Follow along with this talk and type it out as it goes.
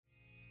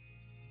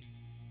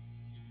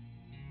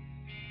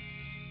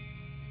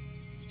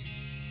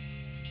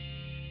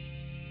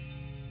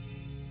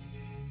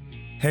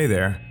Hey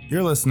there,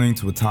 you're listening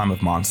to A Time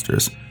of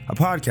Monsters, a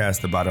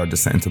podcast about our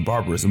descent into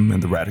barbarism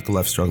and the radical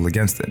left struggle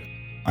against it.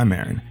 I'm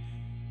Aaron,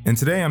 and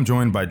today I'm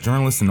joined by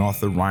journalist and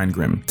author Ryan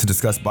Grim to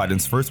discuss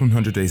Biden's first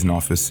 100 days in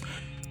office,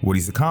 what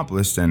he's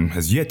accomplished and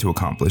has yet to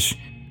accomplish,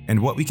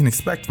 and what we can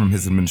expect from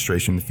his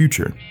administration in the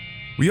future.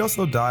 We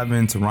also dive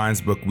into Ryan's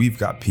book, We've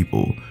Got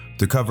People,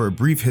 to cover a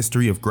brief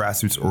history of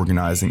grassroots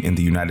organizing in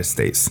the United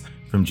States,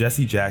 from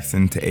Jesse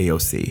Jackson to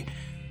AOC.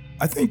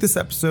 I think this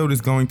episode is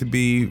going to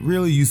be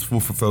really useful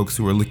for folks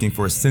who are looking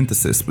for a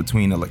synthesis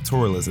between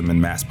electoralism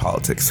and mass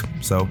politics.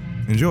 So,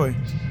 enjoy.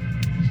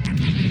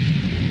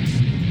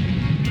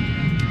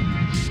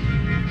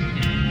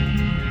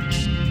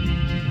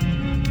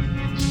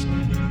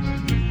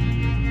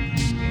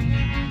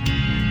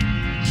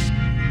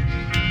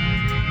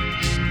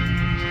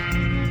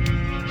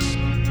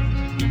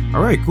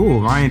 All right,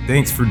 cool. Ryan,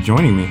 thanks for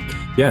joining me.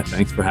 Yeah,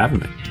 thanks for having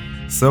me.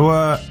 So,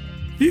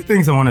 a few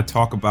things I want to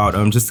talk about,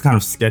 just to kind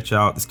of sketch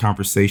out this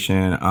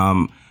conversation.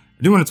 I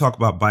do want to talk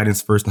about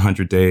Biden's first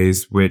 100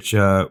 days, which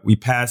we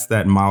passed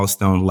that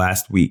milestone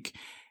last week.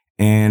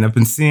 And I've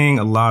been seeing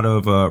a lot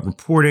of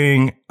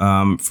reporting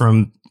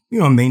from,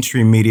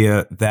 mainstream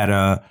media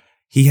that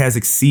he has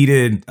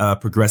exceeded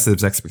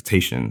progressives'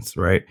 expectations,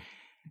 right?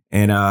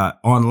 And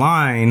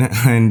online,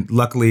 and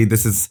luckily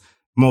this is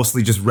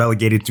mostly just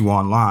relegated to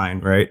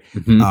online, right?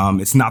 Mm-hmm.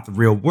 It's not the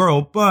real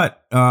world,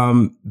 but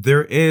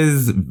there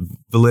is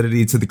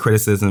validity to the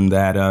criticism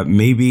that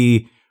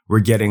maybe we're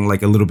getting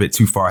like a little bit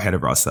too far ahead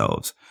of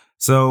ourselves.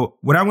 So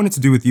what I wanted to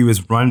do with you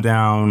is run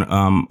down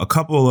a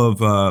couple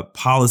of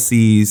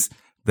policies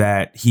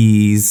that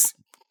he's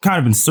kind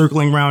of been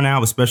circling around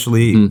now,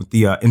 especially with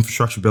the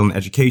infrastructure bill and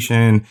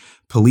education,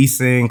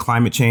 policing,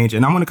 climate change.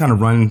 And I'm going to kind of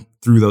run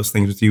through those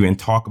things with you and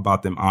talk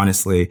about them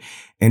honestly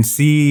and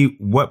see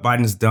what Biden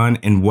has done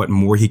and what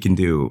more he can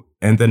do.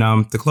 And then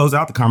to close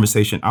out the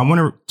conversation, I want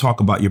to talk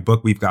about your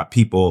book, We've Got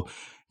People.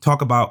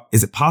 Talk about,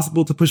 is it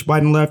possible to push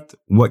Biden left?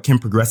 What can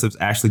progressives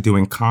actually do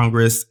in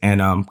Congress? And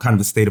kind of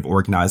the state of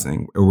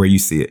organizing or where you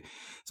see it.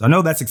 So I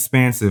know that's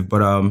expansive, but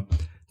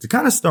to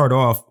kind of start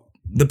off,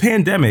 the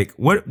pandemic,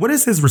 what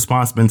has his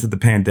response been to the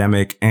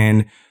pandemic?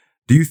 And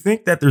do you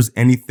think that there's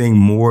anything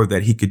more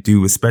that he could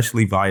do,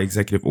 especially via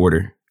executive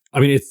order? I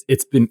mean,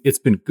 it's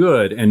been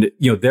good. And,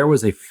 there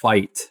was a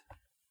fight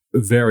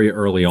very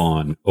early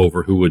on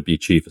over who would be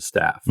chief of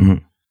staff.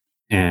 Mm-hmm.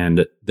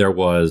 And there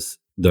was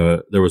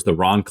the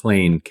Ron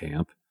Klain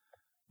camp,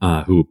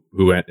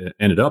 who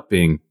ended up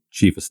being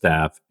chief of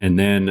staff. And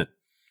then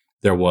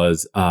there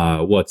was,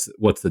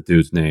 what's the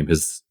dude's name?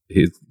 His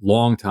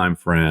longtime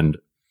friend,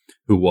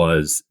 who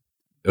was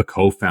a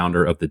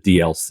co-founder of the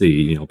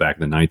DLC, back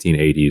in the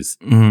 1980s,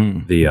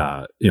 mm-hmm.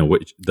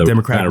 the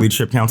Democratic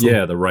Leadership Council.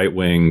 Yeah, the right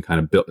wing kind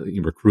of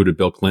recruited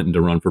Bill Clinton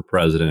to run for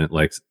president,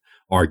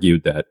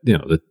 argued that,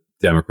 the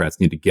Democrats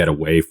need to get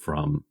away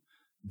from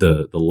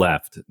the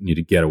left, need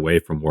to get away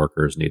from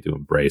workers, need to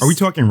embrace. Are we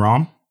talking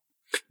Rahm?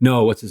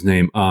 No, what's his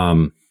name?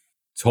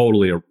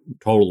 Totally a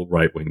total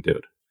right wing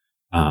dude.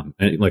 And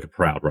like a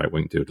proud right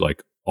wing dude,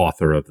 like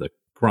author of the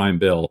crime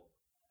bill.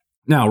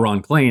 Now,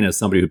 Ron Klain, as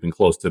somebody who's been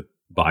close to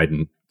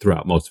Biden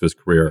throughout most of his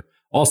career,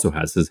 also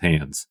has his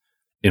hands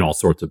in all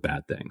sorts of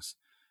bad things,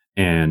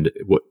 and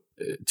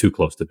too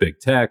close to big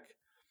tech,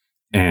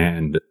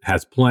 and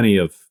has plenty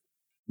of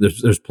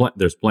there's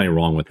plenty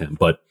wrong with him.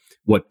 But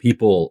what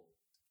people,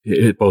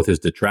 both his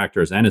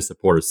detractors and his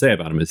supporters, say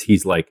about him is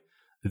he's like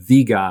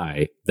the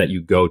guy that you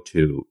go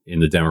to in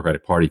the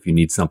Democratic Party if you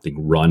need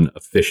something run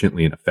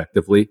efficiently and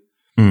effectively.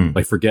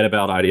 Like, forget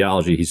about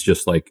ideology. He's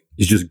just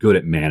good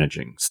at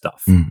managing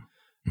stuff.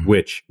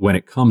 Which, when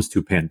it comes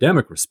to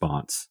pandemic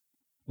response,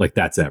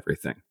 that's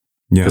everything.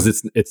 Because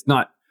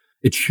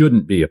it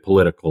shouldn't be a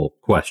political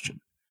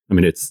question. I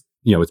mean, it's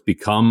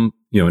become,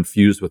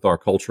 infused with our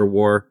culture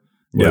war,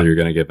 whether you're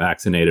going to get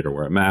vaccinated or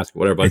wear a mask,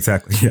 whatever. But,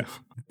 exactly. Yeah.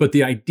 But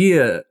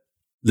the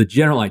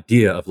general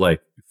idea of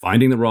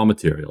finding the raw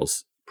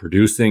materials,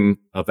 producing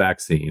a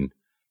vaccine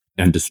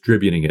and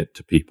distributing it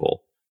to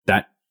people,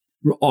 that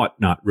ought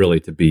not really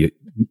to be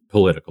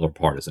political or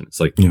partisan. It's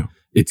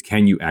it's,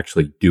 can you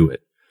actually do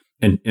it?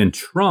 And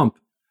Trump,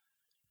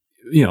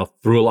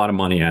 threw a lot of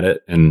money at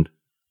it, and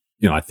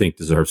I think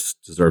deserves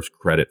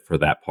credit for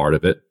that part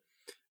of it.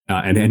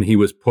 And he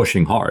was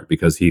pushing hard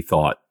because he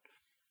thought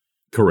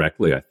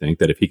correctly, I think,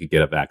 that if he could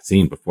get a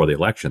vaccine before the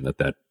election,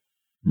 that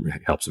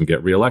helps him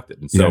get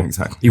reelected. And so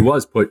exactly. he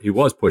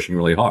was pushing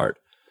really hard,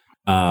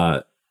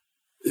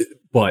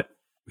 but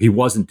he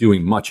wasn't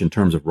doing much in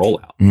terms of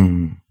rollout.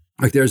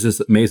 There's this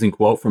amazing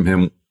quote from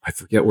him. I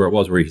forget where it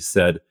was, where he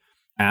said,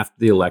 "After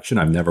the election,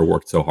 I've never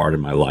worked so hard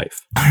in my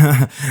life."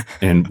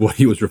 And what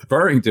he was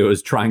referring to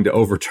is trying to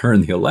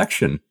overturn the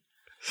election.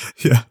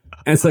 Yeah.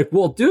 And it's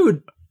well,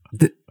 dude,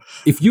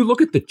 if you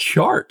look at the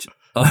chart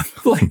of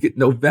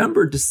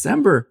November,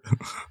 December,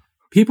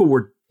 people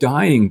were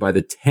dying by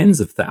the tens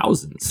of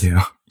thousands.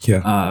 Yeah.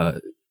 Yeah.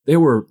 They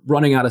were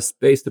running out of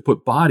space to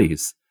put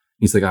bodies.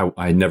 He's like,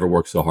 I never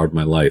worked so hard in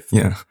my life.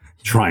 Yeah.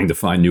 Trying to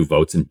find new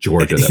votes in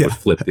Georgia that would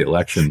flip the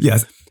election.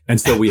 Yes.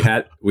 And so we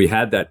had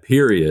that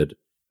period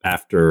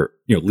after,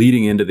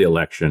 leading into the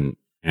election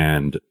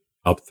and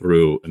up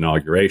through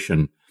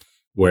inauguration,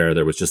 where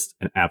there was just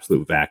an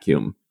absolute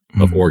vacuum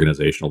of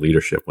organizational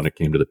leadership when it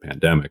came to the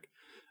pandemic.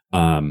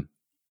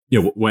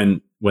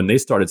 When they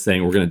started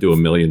saying we're going to do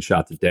 1 million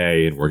shots a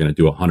day and we're going to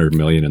do 100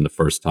 million in the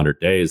first 100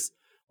 days,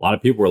 a lot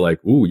of people were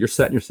like, "Ooh, you're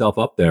setting yourself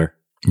up there.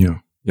 Yeah,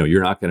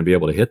 you're not going to be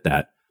able to hit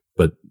that."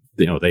 But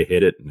they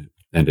hit it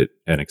and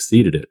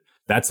exceeded it.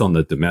 That's on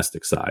the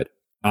domestic side.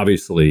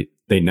 Obviously,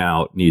 they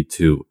now need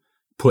to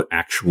put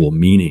actual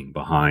meaning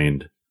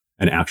behind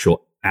and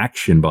actual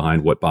action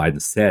behind what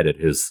Biden said at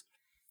his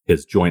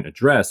joint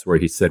address, where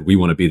he said, we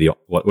want to be the,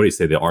 what did he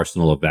say, the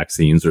arsenal of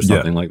vaccines or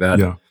something like that?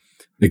 Yeah.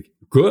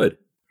 Good.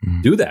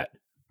 Do that.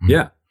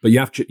 Yeah. But you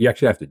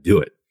actually have to do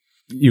it.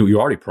 You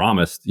already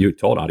promised, you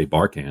told Adi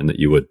Barkan that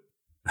you would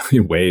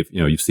waive,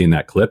 you've seen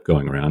that clip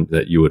going around,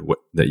 that you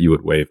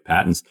would waive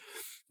patents.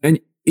 And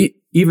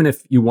even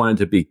if you wanted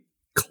to be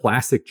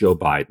classic Joe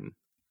Biden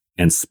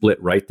and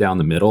split right down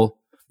the middle,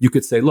 you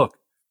could say, look,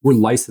 we're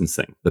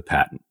licensing the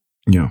patent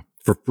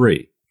for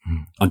free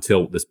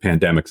until this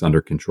pandemic's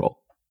under control.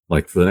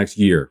 Like for the next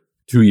year,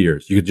 2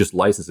 years, you could just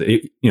license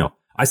it.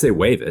 I say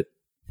waive it,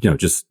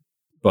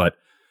 but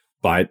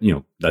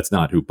Biden, that's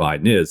not who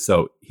Biden is.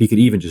 So he could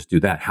even just do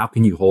that. How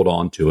can you hold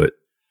on to it?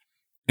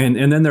 And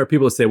then there are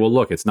people that say, well,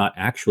 look, it's not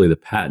actually the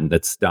patent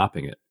that's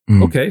stopping it.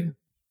 Okay.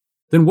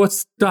 Then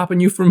what's stopping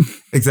you from?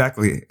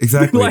 Exactly.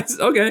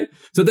 Okay.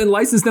 So then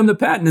license them the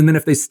patent. And then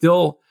if they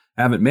still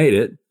haven't made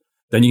it,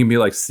 then you can be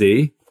like,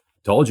 see,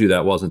 told you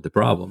that wasn't the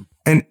problem.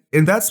 And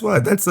that's I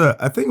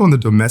think on the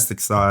domestic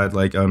side,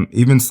 like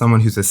even someone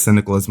who's as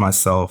cynical as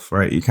myself,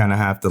 right? You kind of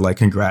have to like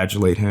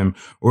congratulate him,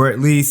 or at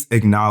least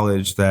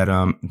acknowledge that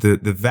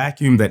the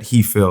vacuum that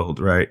he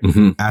filled, right,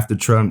 after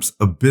Trump's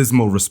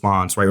abysmal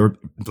response, right, or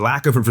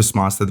lack of a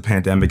response to the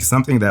pandemic, is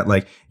something that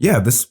like,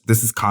 this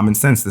is common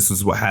sense. This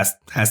is what has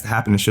to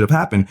happen and should have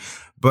happened.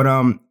 But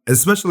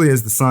especially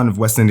as the son of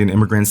West Indian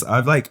immigrants, I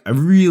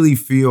really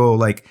feel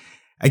like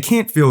I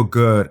can't feel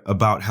good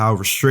about how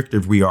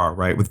restrictive we are,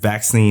 right, with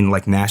vaccine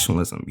like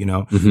nationalism,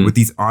 with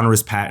these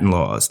onerous patent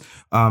laws.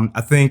 I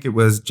think it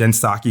was Jen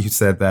Psaki who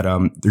said that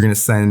they're going to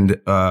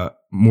send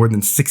more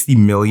than 60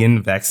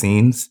 million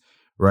vaccines,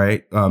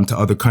 right, to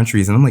other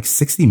countries. And I'm like,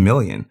 60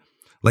 million?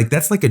 Like,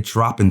 that's like a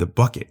drop in the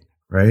bucket,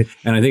 right?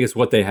 And I think it's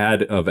what they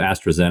had of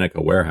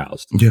AstraZeneca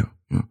warehoused. Yeah.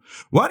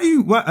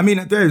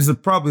 There's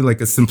probably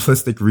like a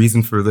simplistic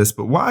reason for this,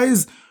 but why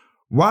does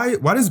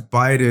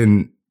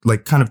Biden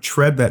like kind of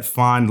tread that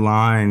fine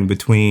line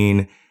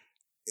between,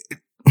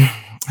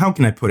 how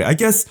can I put it? I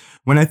guess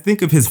when I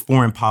think of his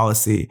foreign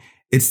policy,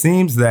 it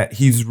seems that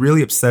he's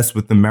really obsessed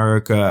with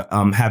America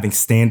having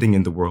standing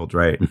in the world,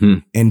 right?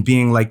 And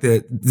being like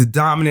the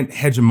dominant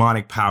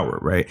hegemonic power,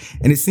 right?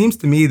 And it seems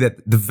to me that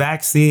the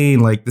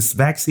vaccine, like this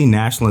vaccine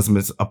nationalism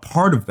is a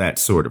part of that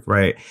sort of,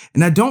 right?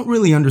 And I don't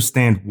really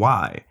understand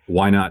why.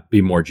 Why not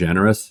be more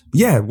generous?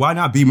 Yeah, why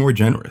not be more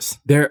generous?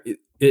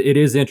 It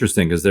is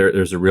interesting because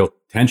there's a real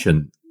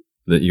tension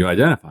that you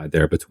identified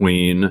there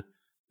between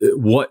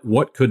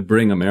what could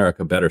bring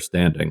America better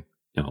standing,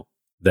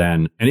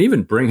 and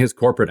even bring his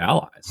corporate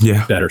allies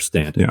better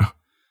standing,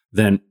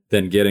 than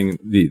getting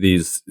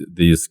these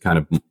kind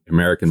of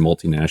American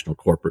multinational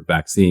corporate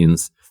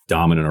vaccines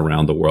dominant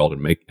around the world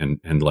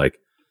and like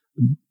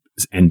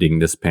ending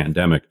this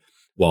pandemic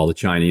while the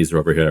Chinese are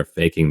over here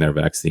faking their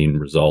vaccine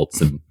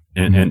results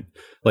and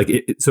like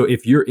so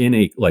if you're in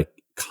a like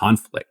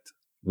conflict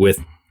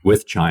with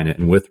China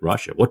and with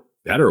Russia, what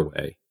better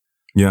way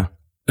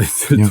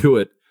to do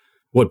it?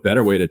 What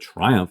better way to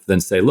triumph than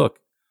say, look,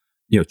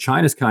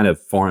 China's kind of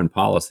foreign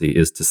policy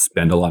is to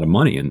spend a lot of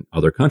money in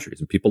other countries,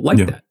 and people like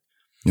that.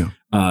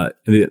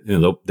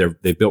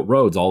 They've built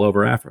roads all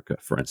over Africa,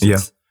 for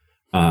instance.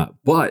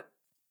 But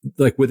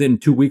like within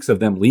 2 weeks of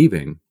them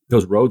leaving,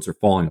 those roads are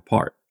falling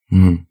apart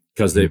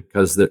because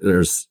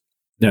there's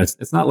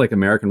it's not like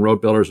American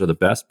road builders are the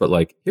best, but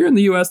like here in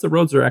the U.S., the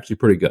roads are actually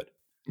pretty good.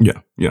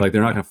 Like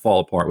they're not going to fall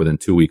apart within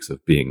 2 weeks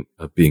of being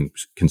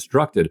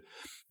constructed,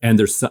 and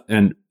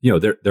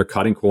they're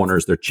cutting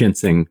corners, they're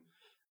chintzing,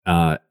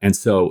 and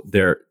so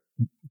their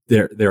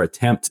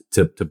attempt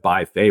to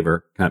buy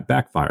favor kind of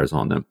backfires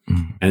on them,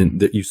 and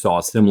that you saw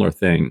a similar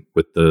thing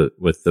with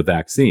the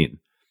vaccine,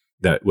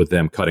 that with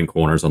them cutting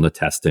corners on the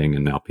testing,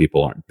 and now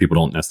people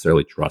don't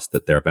necessarily trust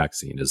that their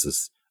vaccine is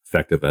as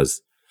effective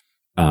as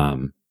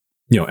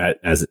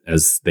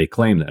as they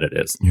claim that it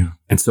is,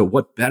 and so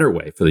what better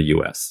way for the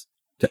U.S.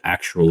 to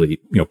actually,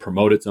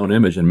 promote its own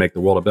image and make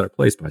the world a better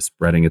place by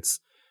spreading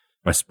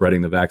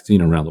the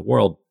vaccine around the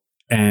world.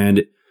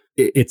 And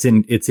it's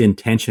in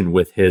tension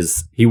with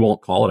he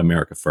won't call it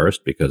America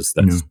first because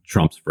that's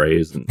Trump's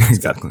phrase, and it's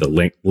got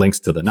the links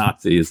to the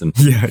Nazis and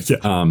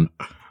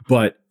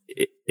but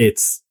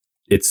it's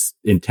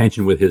in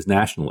tension with his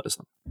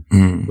nationalism,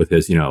 with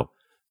his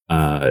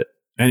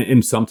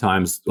and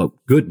sometimes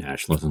good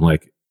nationalism.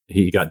 Like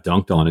he got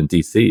dunked on in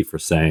DC for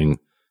saying,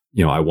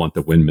 I want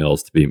the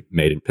windmills to be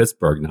made in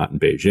Pittsburgh, not in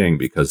Beijing,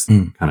 because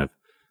kind of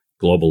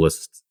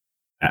globalist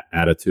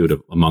attitude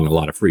among a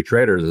lot of free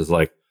traders is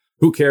like,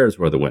 who cares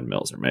where the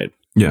windmills are made?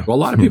 Yeah. Well, a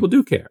lot of people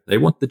do care. They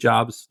want the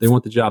jobs. They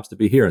want the jobs to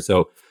be here.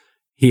 So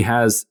he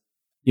has,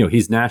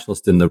 he's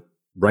nationalist in the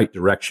right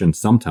direction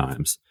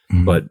sometimes,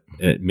 but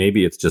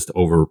maybe it's just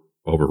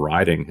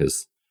overriding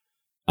his,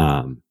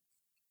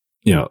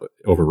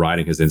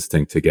 overriding his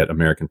instinct to get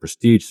American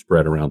prestige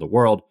spread around the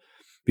world,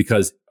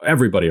 because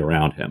everybody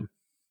around him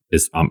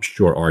is, I'm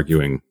sure,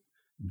 arguing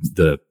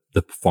the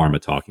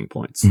pharma talking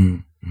points.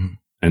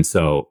 And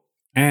so,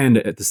 and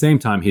at the same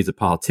time, he's a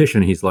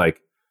politician. He's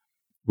like,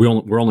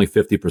 we're only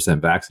 50%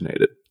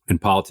 vaccinated, and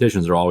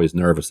politicians are always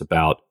nervous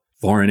about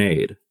foreign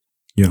aid.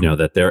 Yeah.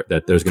 That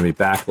there's going to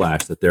be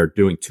backlash, that they're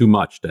doing too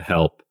much to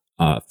help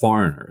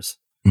foreigners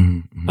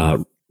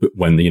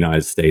when the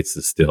United States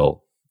is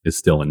still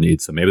in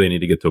need. So maybe they need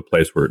to get to a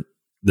place where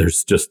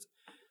there's just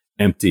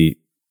empty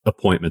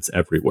appointments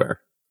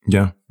everywhere.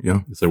 Yeah,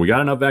 yeah. So we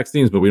got enough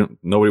vaccines, but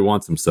nobody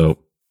wants them. So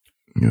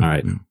all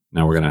right,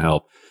 now we're going to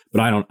help.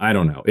 But I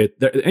don't know.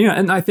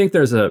 And I think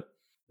there's a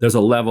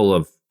level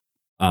of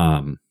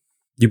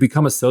you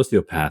become a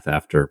sociopath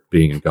after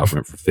being in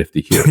government for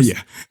 50 years.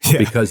 yeah.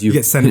 Because you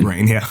get Senate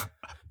brain. Yeah,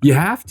 you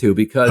have to,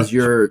 because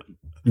you're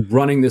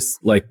running this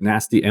like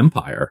nasty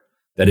empire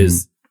that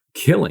is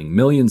killing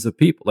millions of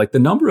people. Like the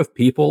number of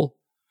people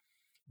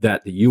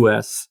that the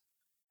U.S.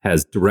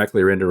 has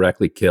directly or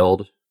indirectly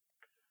killed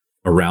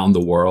around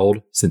the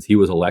world since he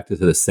was elected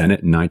to the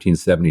Senate in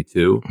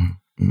 1972,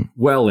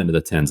 well into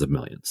the tens of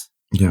millions.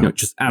 Yeah,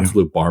 just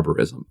absolute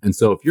barbarism. And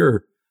so if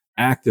you're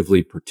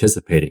actively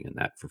participating in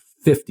that for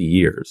 50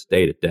 years,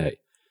 day to day,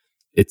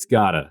 it's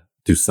got to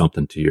do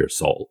something to your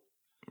soul.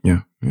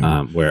 Yeah.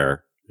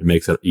 Where it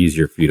makes it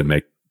easier for you to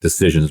make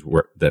decisions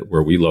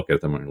where we look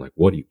at them and we're like,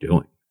 what are you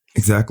doing?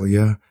 Exactly.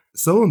 Yeah.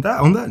 So on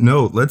that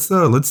note,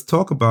 let's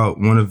talk about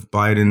one of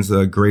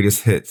Biden's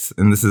greatest hits,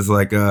 and this is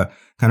like kind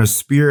of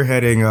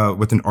spearheading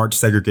with an arch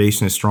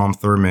segregationist Strom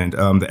Thurmond,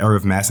 the era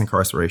of mass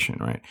incarceration,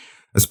 right?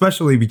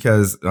 Especially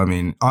because, I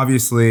mean,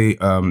 obviously,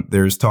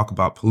 there's talk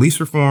about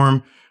police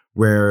reform,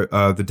 where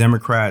the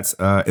Democrats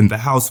in the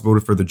House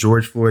voted for the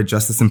George Floyd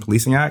Justice and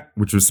Policing Act,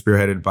 which was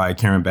spearheaded by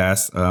Karen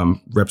Bass,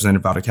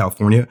 representative out of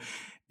California.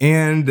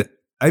 And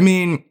I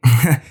mean,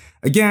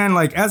 again,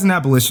 like as an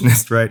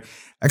abolitionist, right,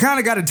 I kind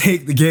of got to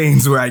take the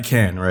gains where I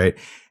can, right?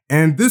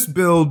 And this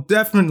bill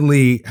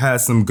definitely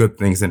has some good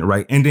things in it,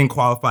 right? Ending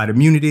qualified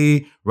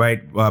immunity,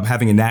 right?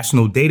 Having a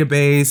national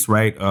database,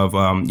 right? Of,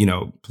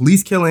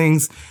 police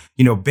killings,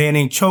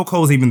 banning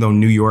chokeholds, even though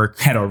New York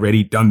had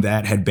already done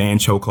that, had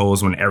banned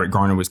chokeholds when Eric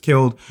Garner was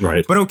killed.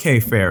 Right. But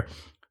okay, fair.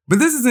 But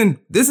this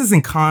is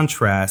in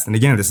contrast. And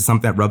again, this is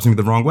something that rubs me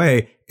the wrong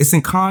way. It's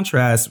in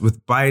contrast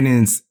with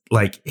Biden's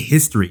like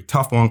history,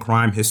 tough on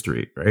crime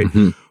history, right?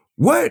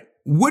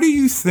 What do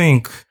you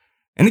think?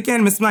 And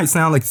again, this might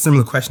sound like a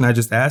similar question I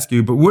just asked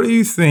you, but what do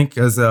you think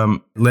has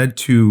led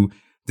to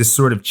this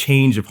sort of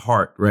change of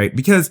heart, right?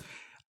 Because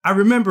I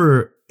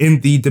remember in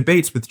the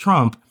debates with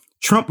Trump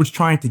was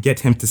trying to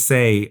get him to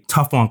say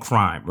tough on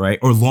crime, right?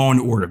 Or law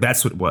and order.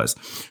 That's what it was,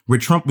 where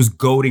Trump was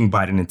goading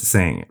Biden into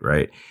saying it,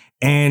 right?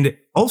 And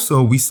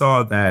also we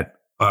saw that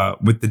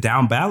with the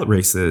down ballot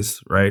races,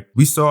 right?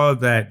 We saw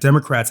that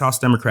House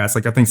Democrats,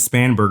 like I think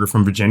Spanberger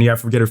from Virginia, I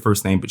forget her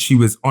first name, but she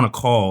was on a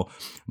call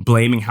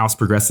blaming House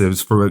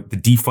progressives for the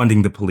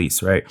defunding the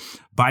police, right?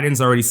 Biden's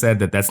already said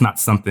that that's not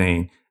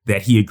something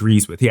that he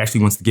agrees with. He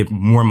actually wants to give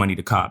more money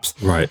to cops.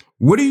 Right.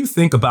 What do you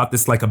think about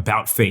this, like,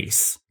 about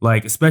face?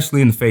 Like,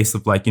 especially in the face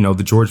of, like,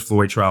 the George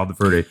Floyd trial, the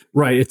verdict.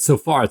 Right. It's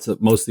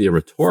mostly a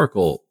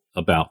rhetorical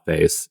about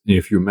face.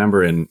 If you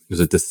remember it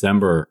was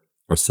December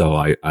or so,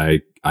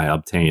 I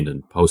obtained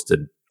and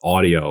posted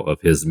audio of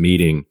his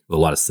meeting with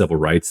a lot of civil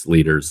rights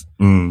leaders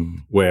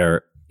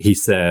where he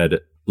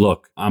said,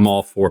 look, I'm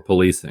all for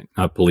policing,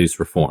 police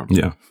reform.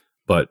 Yeah.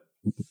 But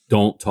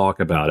don't talk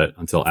about it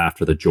until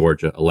after the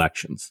Georgia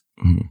elections.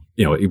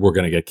 We're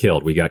going to get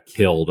killed. We got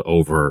killed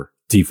over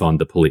defund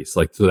the police.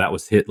 Like, so that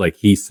was hit. Like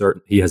he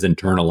has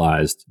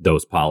internalized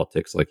those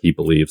politics. Like he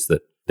believes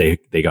that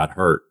they got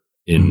hurt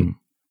in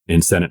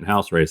Senate and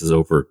House races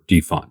over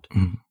defund.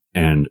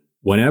 And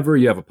whenever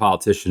you have a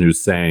politician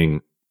who's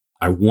saying,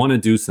 I want to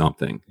do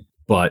something,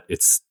 but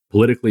it's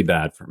politically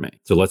bad for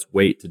me, so let's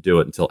wait to do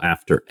it until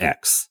after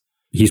X,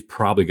 he's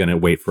probably going to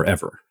wait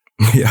forever.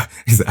 Yeah,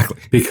 exactly.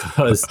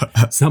 Because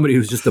somebody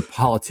who's just a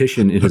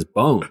politician in his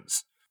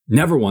bones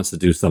never wants to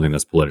do something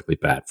that's politically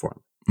bad for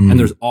him. And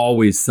there's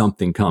always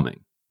something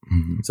coming.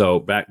 So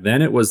back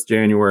then it was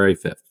January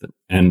 5th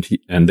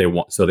and they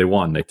won. So they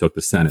won. They took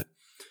the Senate.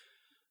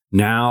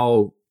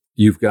 Now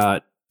you've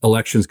got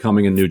elections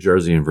coming in New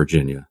Jersey and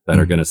Virginia that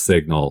are going to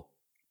signal,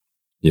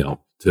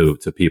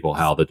 to people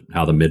how the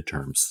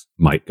midterms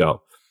might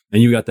go.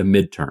 And you got the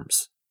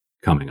midterms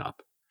coming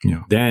up.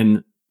 Yeah.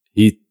 Then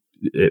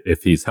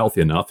if he's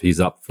healthy enough, he's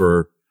up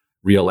for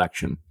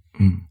re-election.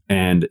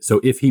 And so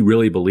if he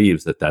really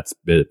believes that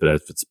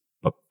if it's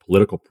a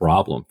political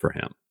problem for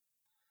him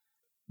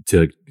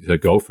to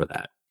go for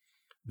that,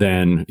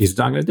 then he's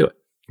not going to do it.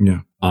 Yeah.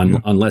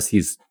 Unless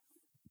he's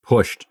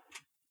pushed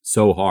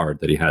so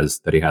hard that he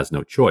has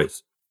no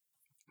choice.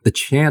 The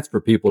chance for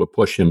people to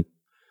push him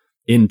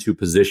into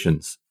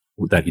positions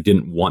that he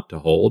didn't want to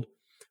hold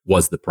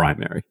was the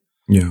primary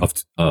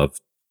of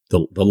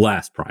the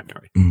last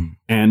primary.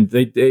 And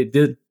they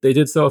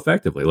did so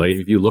effectively. Like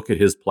if you look at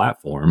his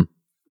platform,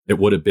 it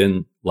would have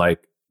been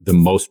like the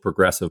most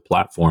progressive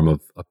platform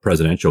of a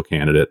presidential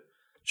candidate,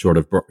 short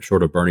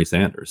of Bernie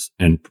Sanders,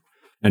 and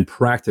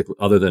practically,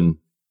 other than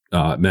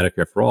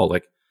Medicare for all.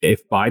 Like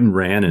if Biden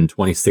ran in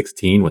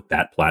 2016 with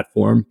that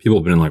platform, people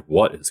have been like,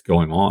 "What is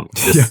going on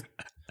with this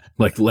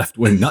like left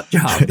wing nut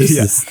job?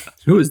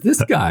 Who is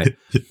this guy?"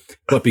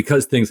 But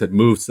because things had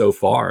moved so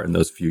far in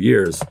those few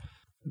years,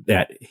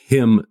 that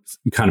him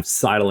kind of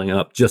sidling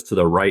up just to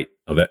the right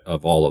of it,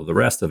 of all of the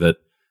rest of it,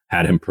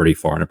 had him pretty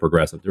far in a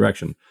progressive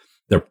direction.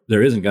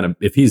 There isn't going to,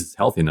 if he's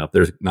healthy enough,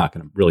 there's not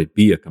going to really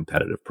be a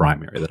competitive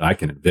primary that I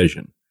can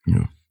envision.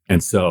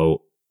 And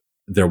so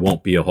there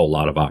won't be a whole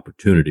lot of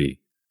opportunity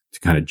to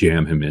kind of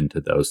jam him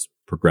into those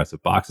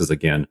progressive boxes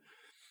again,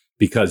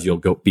 because you'll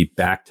be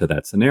back to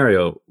that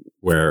scenario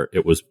where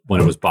it was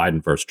when it was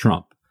Biden versus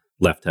Trump.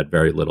 Left had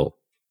very little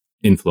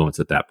influence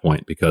at that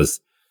point because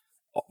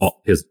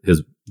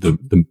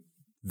the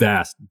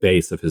vast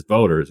base of his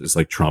voters is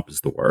like, Trump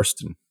is the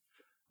worst, and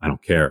I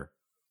don't care.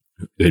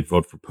 They'd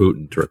vote for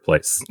Putin to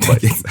replace.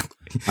 Like,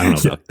 I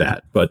don't know about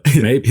that, but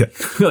maybe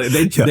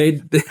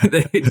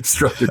they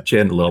struck their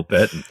chin a little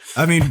bit.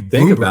 I mean,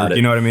 think about it.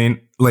 You know what I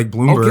mean? Like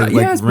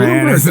Bloomberg,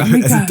 ran as a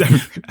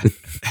Democrat.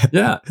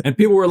 Yeah, and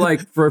people were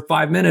like, for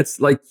 5 minutes,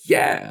 like,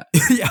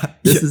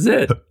 this is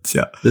it.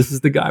 This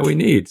is the guy we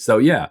need. So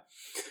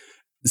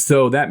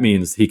so that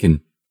means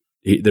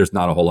there's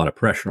not a whole lot of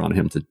pressure on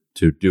him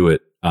to do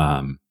it.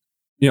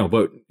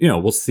 But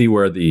we'll see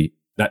where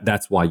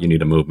that's why you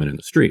need a movement in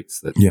the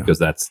streets, because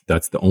that's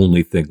the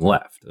only thing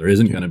left. There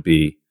isn't going to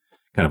be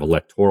kind of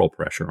electoral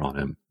pressure on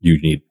him. You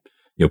need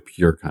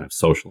pure kind of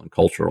social and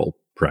cultural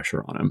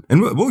pressure on him.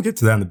 And we'll get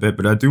to that in a bit,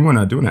 but I do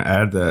want to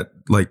add that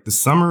like the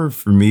summer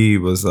for me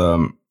was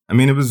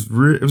it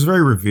was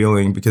very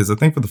revealing, because I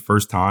think for the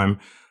first time,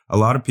 a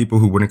lot of people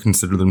who wouldn't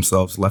consider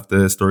themselves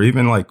leftist or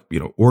even like,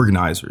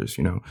 organizers,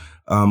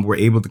 were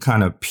able to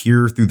kind of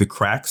peer through the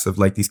cracks of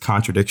like these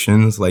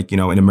contradictions, like, in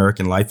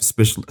American life,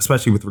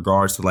 especially with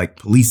regards to like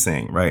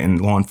policing, right, and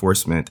law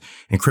enforcement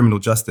and criminal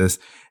justice.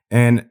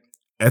 And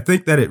I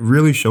think that it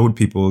really showed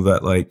people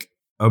that like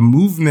a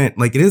movement,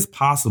 like it is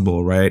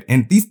possible, right?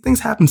 And these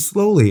things happen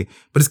slowly,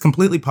 but it's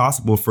completely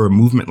possible for a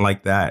movement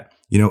like that,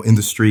 in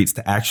the streets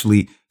to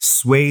actually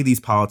sway these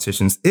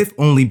politicians, if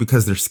only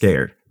because they're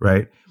scared,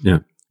 right? Yeah.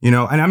 And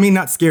I mean,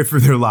 not scared for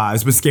their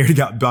lives, but scared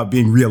about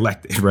being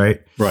reelected,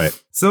 right? Right.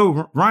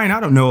 So, Ryan, I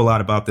don't know a lot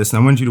about this, and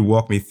I want you to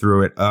walk me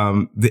through it.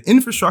 The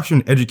Infrastructure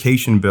and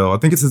Education Bill, I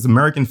think it's this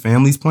American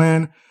Families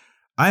Plan.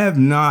 I have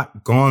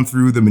not gone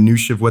through the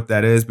minutia of what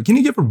that is, but can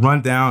you give a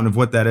rundown of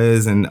what that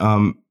is? And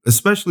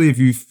especially if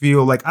you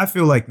feel like, I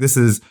feel like this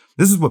is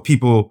what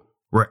people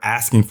were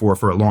asking for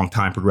a long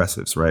time,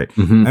 progressives, right?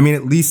 Mm-hmm. I mean,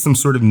 at least some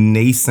sort of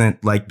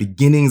nascent, like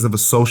beginnings of a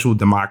social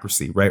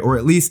democracy, right? Or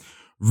at least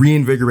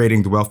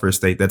reinvigorating the welfare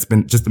state that's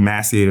been just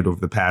emaciated over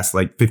the past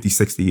like 50,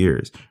 60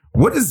 years.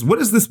 What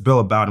is this bill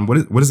about, and what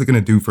is it going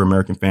to do for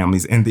American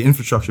families, and the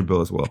infrastructure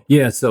bill as well?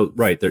 Yeah, so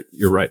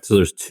you're right. So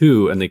there's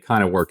two, and they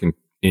kind of work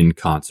in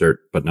concert,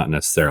 but not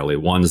necessarily.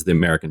 One's the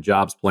American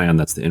Jobs Plan,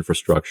 that's the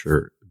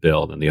infrastructure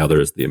bill, and the other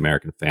is the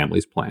American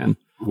Families Plan,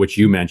 which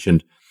you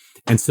mentioned.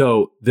 And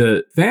so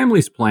the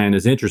Families Plan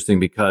is interesting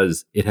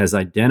because it has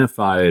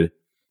identified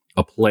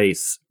a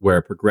place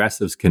where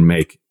progressives can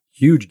make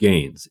huge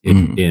gains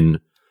in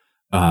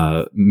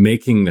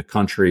making the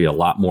country a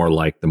lot more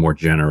like the more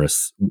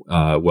generous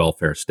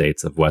welfare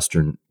states of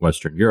Western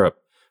Europe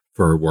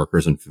for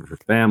workers and for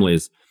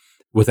families,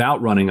 without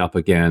running up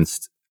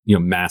against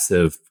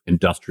massive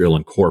industrial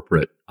and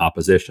corporate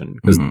opposition.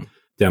 Because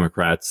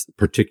Democrats,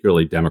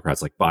 particularly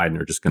Democrats like Biden,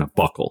 are just going to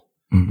buckle.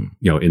 In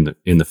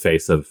the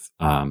face of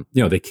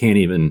they can't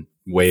even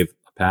waive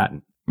a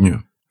patent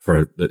in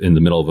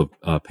the middle of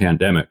a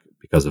pandemic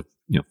because of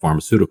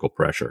pharmaceutical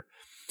pressure.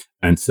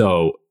 And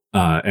so,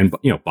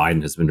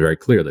 Biden has been very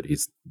clear that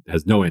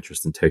has no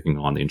interest in taking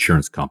on the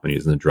insurance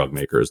companies and the drug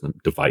makers and the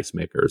device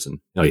makers. And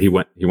he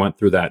went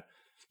through that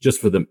just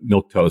for the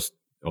milquetoast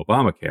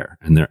Obamacare,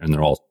 and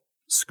they're all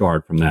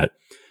scarred from that.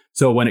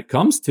 So when it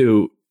comes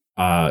to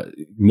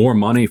more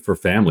money for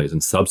families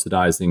and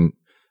subsidizing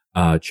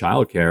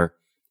childcare,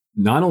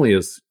 not only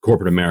is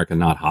corporate America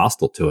not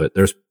hostile to it,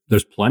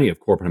 there's plenty of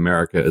corporate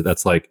America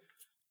that's like,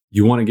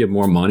 you want to give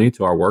more money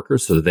to our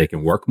workers so that they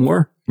can work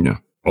more? Yeah.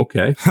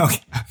 Okay.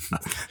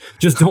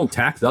 Just don't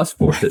tax us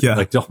for it. Yeah.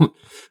 Like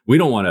we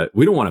don't want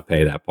to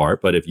pay that part,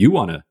 but if you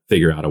want to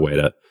figure out a way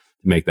to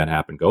make that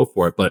happen, go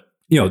for it. But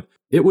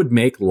it would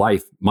make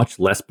life much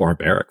less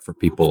barbaric for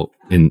people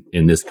in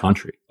this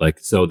country. Like,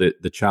 so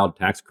the child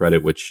tax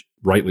credit, which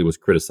rightly was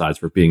criticized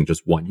for being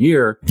just 1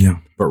 year,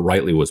 but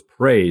rightly was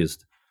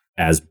praised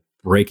as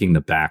breaking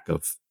the back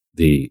of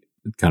the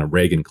kind of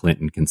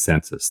Reagan-Clinton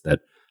consensus that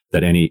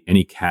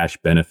any cash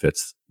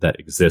benefits that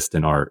exist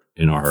in our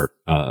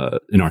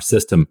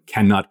system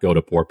cannot go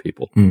to poor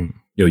people.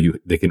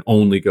 They can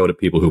only go to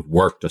people who've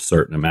worked a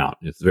certain amount.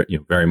 It's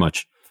very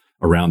much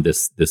around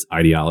this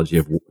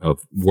ideology of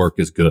work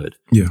is good.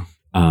 Yeah.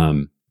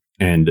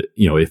 And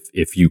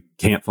if you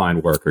can't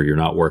find work or you're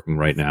not working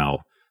right now,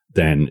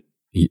 then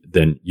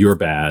you're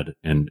bad,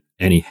 and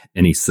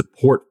any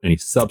support, any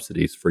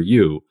subsidies for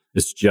you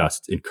is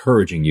just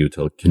encouraging you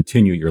to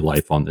continue your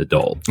life on the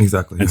dole.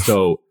 Exactly. And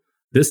so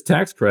this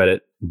tax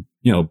credit,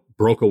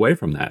 broke away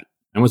from that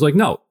and was like,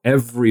 no,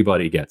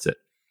 everybody gets it.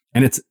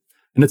 And it's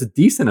a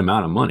decent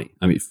amount of money.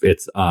 I mean,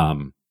 it's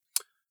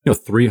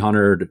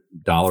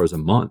 $300 a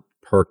month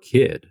per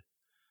kid,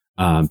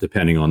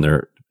 depending on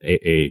their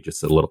age.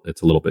 It's a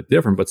little bit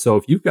different. But so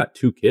if you've got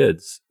 2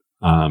 kids,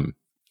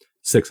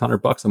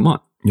 $600 a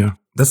month. Yeah,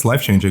 that's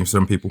life changing for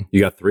some people.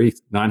 You got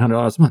 $900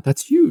 a month.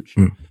 That's huge.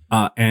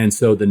 And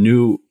so the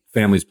new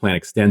Families Plan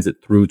extends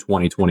it through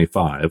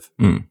 2025,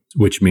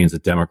 which means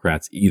that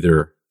Democrats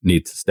either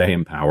need to stay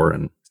in power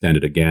and extend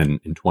it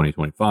again in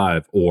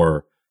 2025,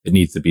 or it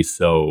needs to be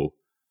so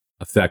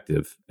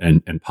effective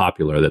and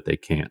popular that they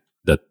can't,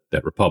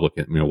 that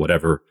Republican,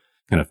 whatever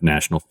kind of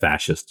national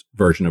fascist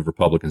version of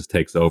Republicans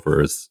takes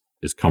over is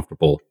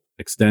comfortable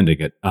extending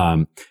it.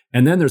 And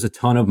then there's a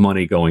ton of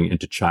money going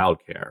into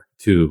childcare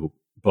to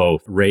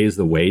both raise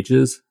the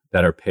wages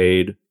that are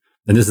paid.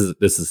 And this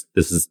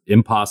is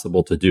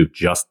impossible to do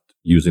just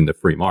using the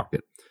free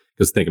market.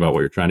 Because think about what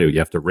you're trying to do. You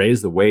have to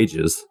raise the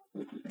wages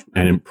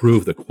and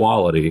improve the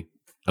quality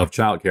of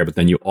childcare, but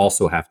then you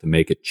also have to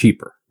make it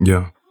cheaper.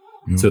 Yeah.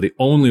 So the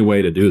only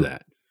way to do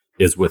that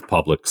is with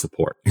public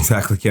support.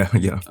 Exactly. Yeah.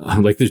 If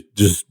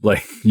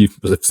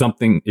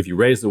you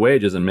raise the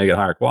wages and make it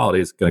higher quality,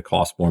 it's going to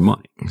cost more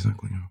money.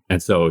 Exactly. Yeah.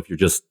 And so if you're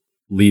just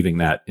leaving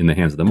that in the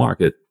hands of the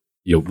market,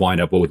 you'll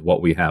wind up with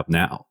what we have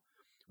now,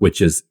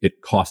 which is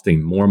it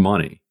costing more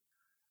money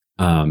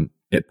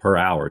per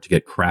hour to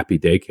get crappy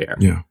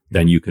daycare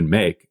than you can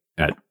make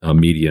at a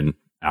median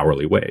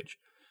hourly wage.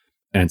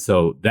 And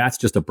so that's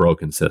just a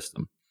broken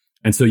system.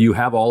 And so you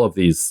have all of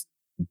these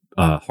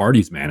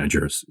Hardee's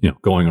managers,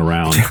 going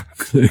around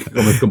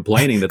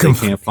complaining that they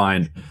can't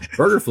find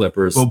burger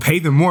flippers. Well, pay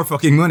them more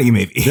fucking money,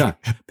 maybe. Yeah,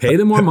 pay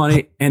them more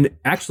money and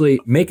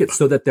actually make it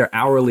so that their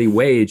hourly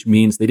wage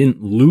means they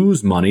didn't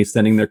lose money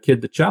sending their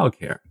kid to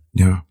childcare.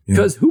 Yeah.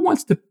 Because who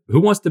wants to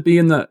be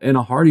in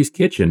a Hardee's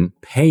kitchen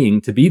paying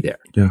to be there?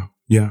 Yeah.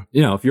 Yeah.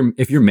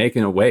 If you're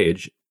making a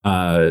wage,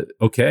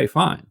 okay,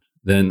 fine.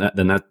 Then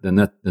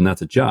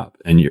that's a job,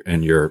 and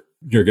you're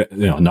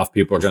enough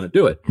people are going to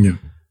do it. Yeah.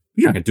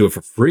 You're not going to do it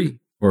for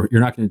free, or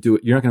you're not going to do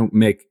it. You're not going to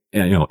make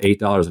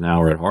 $8 an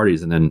hour at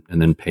Hardee's and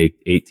then pay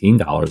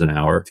 $18 an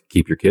hour to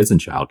keep your kids in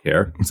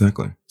childcare.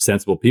 Exactly.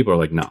 Sensible people are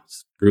like, no,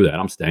 screw that.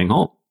 I'm staying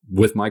home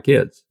with my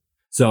kids.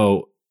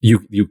 So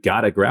you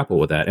got to grapple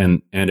with that,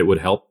 and it would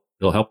help.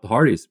 It'll help the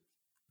Hardee's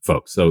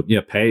folks. So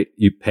pay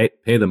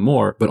them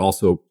more, but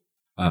also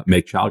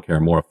make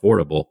childcare more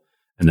affordable,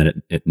 and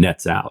then it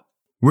nets out.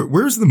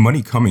 Where's the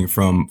money coming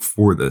from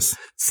for this?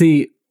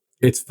 See,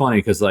 it's funny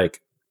because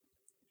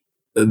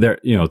there,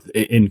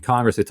 in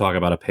Congress they talk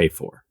about a pay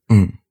for.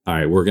 All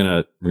right, we're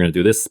gonna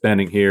do this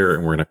spending here,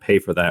 and we're gonna pay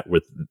for that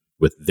with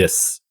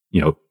this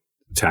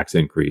tax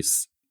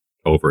increase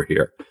over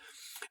here.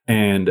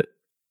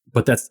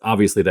 But that's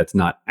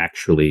not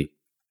actually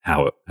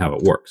how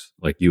it works.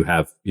 Like you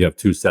have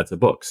 2 sets of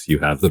books. You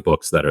have the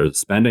books that are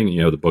spending,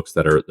 the books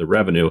that are the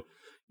revenue.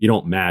 You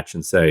don't match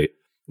and say,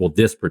 well,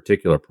 this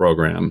particular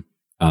program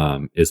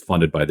is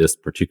funded by this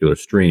particular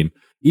stream.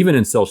 Even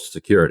in Social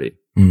Security,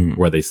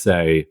 where they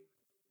say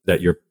that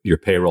your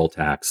payroll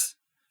tax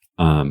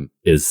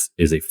is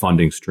a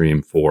funding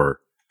stream for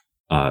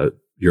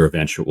your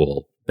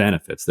eventual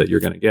benefits that you're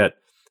going to get.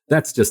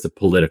 That's just a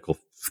political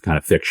kind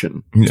of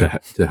fiction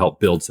to help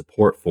build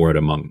support for it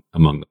among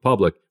the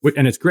public.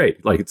 And it's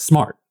great. Like, it's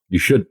smart. You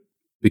should,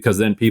 because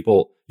then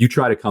you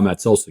try to come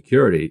at Social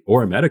Security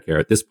or Medicare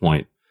at this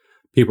point,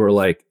 people are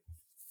like,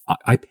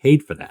 I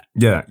paid for that.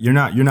 Yeah, you're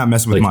not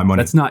messing with my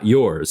money. That's not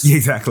yours.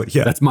 Exactly.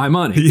 Yeah, that's my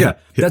money. Yeah.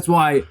 That's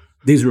why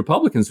these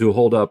Republicans who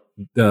hold up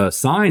the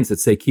signs that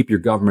say "Keep your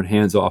government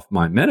hands off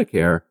my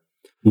Medicare,"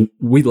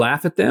 we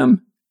laugh at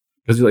them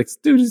because you're like,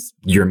 "Dude, it's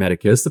your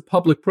Medicare. It's a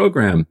public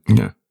program."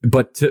 Yeah.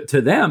 But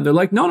to them, they're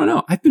like,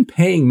 "No. I've been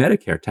paying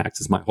Medicare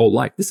taxes my whole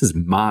life. This is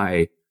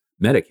my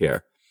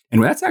Medicare,"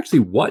 and that's actually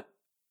what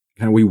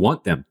kind of we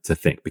want them to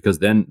think, because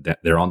then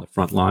they're on the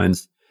front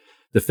lines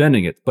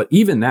defending it. But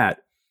even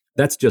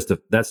that's just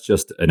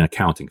an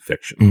accounting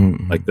fiction.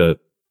 Mm-hmm. Like, the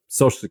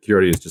Social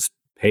Security is just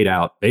paid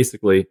out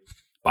basically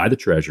by the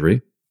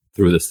Treasury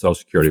through the Social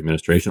Security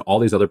Administration. All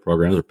these other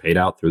programs are paid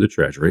out through the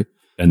Treasury,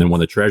 and then when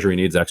the Treasury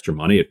needs extra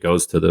money, it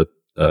goes to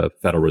the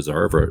Federal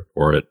Reserve,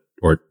 or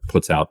it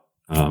puts out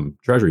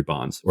Treasury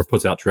bonds, or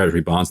puts out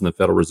Treasury bonds, and the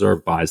Federal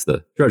Reserve buys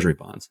the Treasury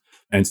bonds.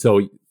 And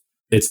so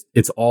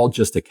it's all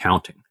just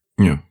accounting.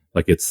 Yeah,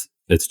 like it's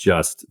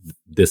just,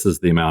 this is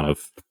the amount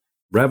of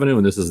revenue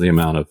and this is the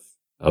amount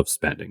of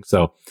spending.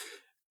 So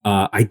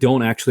I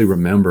don't actually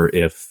remember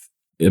if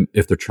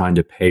they're trying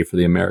to pay for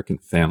the American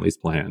Families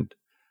Plan.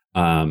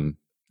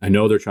 I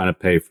know they're trying to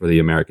pay for the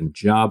American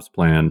Jobs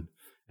Plan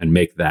and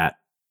make that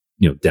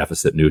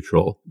deficit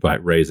neutral by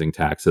raising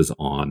taxes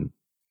on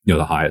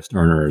the highest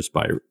earners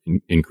by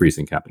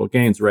increasing capital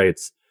gains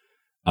rates.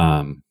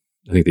 I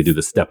think they do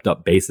the stepped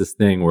up basis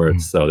thing where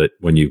it's so that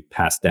when you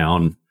pass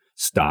down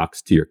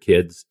stocks to your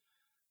kids,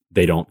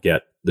 they don't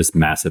get this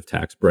massive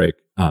tax break.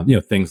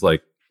 Things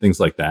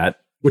like that,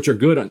 which are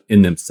good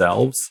in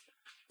themselves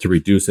to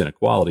reduce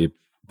inequality,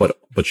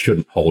 but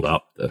shouldn't hold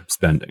up the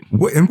spending.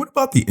 And what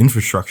about the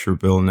infrastructure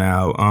bill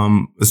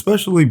now?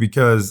 Especially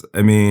because,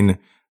 I mean,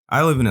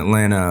 I live in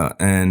Atlanta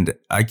and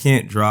I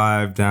can't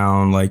drive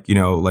down like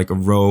a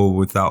road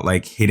without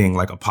like hitting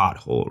like a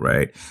pothole,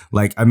 right?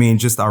 Like, I mean,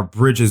 just our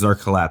bridges are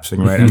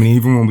collapsing, right? I mean,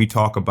 even when we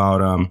talk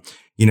about,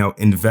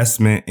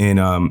 investment in,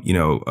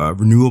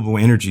 renewable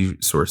energy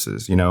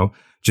sources,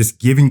 just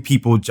giving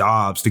people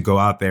jobs to go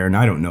out there and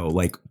I don't know,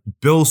 like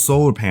build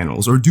solar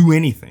panels or do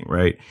anything,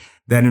 right?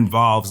 That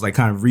involves like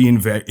kind of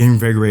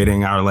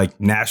reinvigorating our like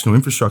national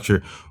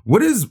infrastructure.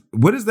 What is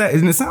that?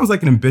 And it sounds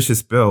like an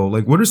ambitious bill.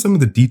 Like, what are some of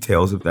the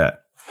details of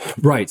that?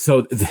 Right.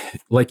 So,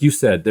 like you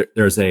said,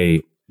 there's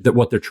that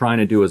what they're trying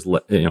to do is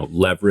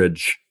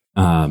leverage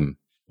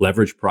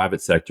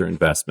private sector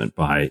investment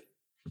by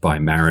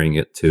marrying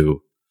it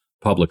to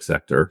public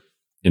sector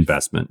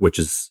investment, which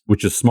is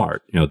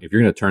smart. If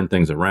you're going to turn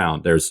things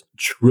around, there's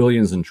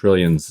trillions and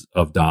trillions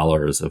of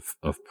dollars of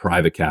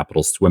private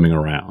capital swimming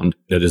around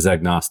that is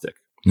agnostic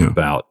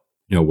about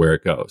where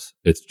it goes.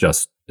 It's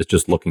just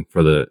looking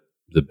for the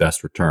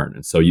best return.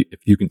 And so if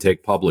you can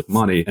take public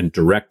money and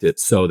direct it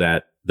so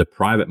that the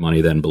private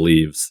money then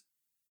believes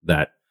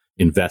that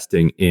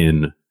investing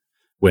in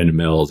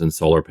windmills and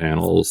solar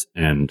panels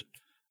and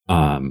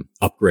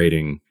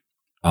upgrading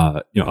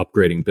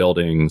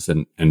buildings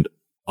and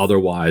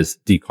otherwise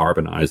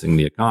decarbonizing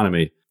the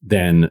economy,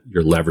 then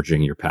you're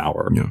leveraging your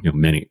power,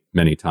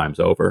 many times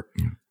over.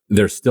 Yeah.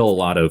 There's still a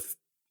lot of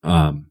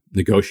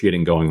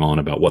negotiating going on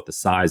about what the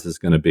size is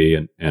going to be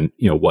and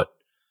what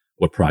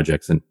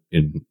projects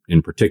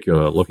in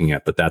particular are looking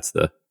at. But that's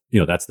the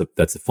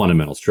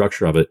fundamental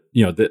structure of it.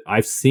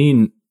 I've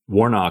seen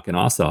Warnock and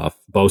Ossoff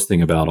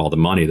boasting about all the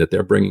money that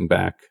they're bringing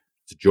back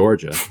to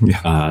Georgia.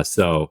 Yeah.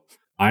 So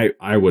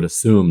I would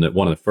assume that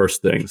one of the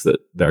first things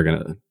that they're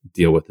going to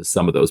deal with is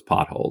some of those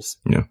potholes.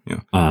 Yeah.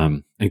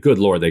 And good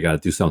Lord, they got to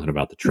do something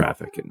about the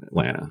traffic in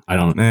Atlanta. I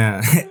don't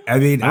know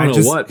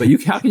what, but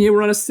how can you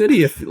run a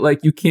city if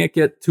like you can't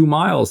get 2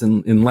 miles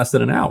in less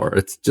than an hour?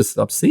 It's just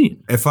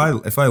obscene. If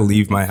I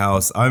leave my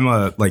house, I'm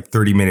like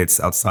 30 minutes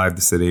outside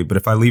the city, but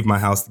if I leave my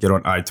house to get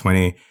on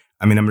I-20,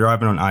 I mean, I'm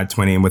driving on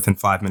I-20 and within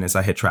 5 minutes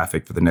I hit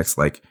traffic for the next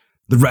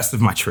the rest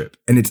of my trip.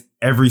 And it's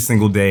every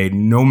single day,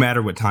 no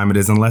matter what time it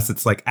is, unless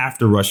it's like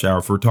after rush hour.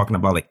 If we're talking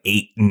about like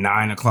 8,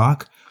 9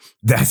 o'clock,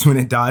 that's when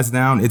it dies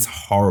down. It's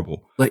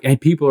horrible.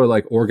 And people are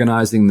like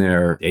organizing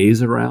their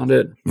days around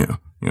it.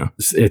 Yeah.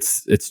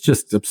 It's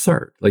just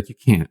absurd. Like you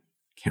can't,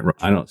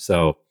 I don't know.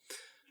 So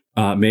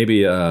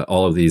maybe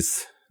all of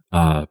these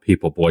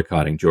people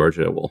boycotting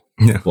Georgia will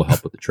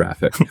help with the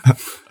traffic.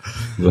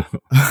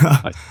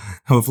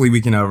 Hopefully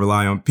we can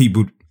rely on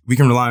people. We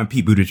can rely on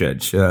Pete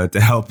Buttigieg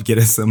to help get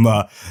us some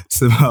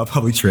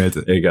public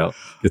transit. There you go.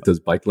 Get those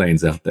bike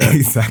lanes out there.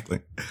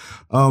 Exactly.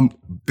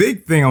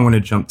 Big thing I want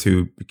to jump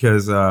to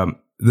because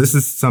this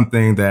is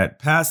something that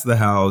passed the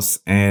House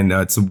and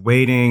it's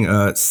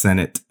awaiting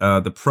Senate,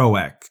 the PRO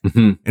Act.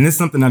 Mm-hmm. And it's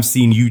something I've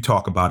seen you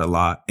talk about a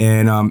lot.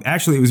 And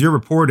actually, it was your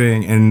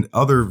reporting and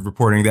other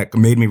reporting that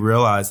made me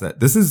realize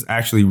that this is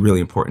actually really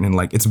important and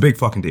like it's a big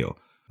fucking deal.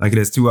 Like it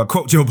is to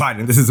quote Joe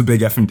Biden, this is a big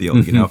effing deal,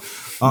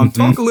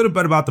 Talk a little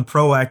bit about the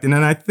PRO Act. And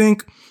then I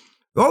think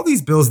all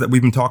these bills that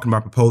we've been talking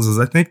about, proposals,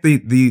 I think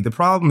the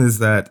problem is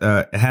that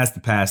it has to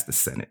pass the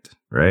Senate,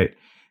 right?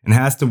 And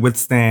has to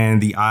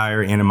withstand the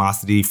ire,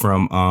 animosity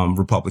from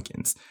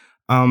Republicans.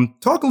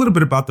 Talk a little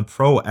bit about the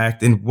PRO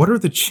Act and what are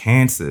the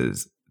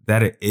chances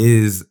that it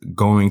is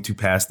going to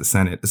pass the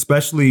Senate,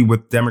 especially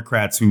with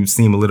Democrats who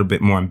seem a little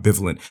bit more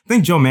ambivalent. I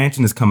think Joe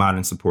Manchin has come out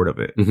in support of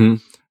it,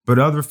 but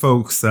other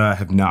folks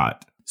have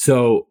not.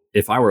 So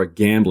if I were a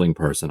gambling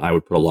person, I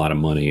would put a lot of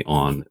money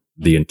on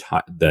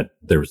that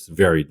there's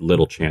very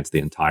little chance the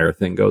entire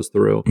thing goes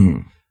through.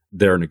 Mm.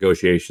 There are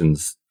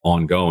negotiations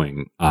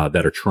ongoing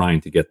that are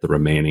trying to get the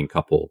remaining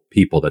couple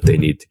people that they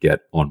need to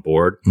get on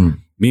board.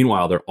 Mm.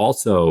 Meanwhile, they're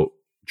also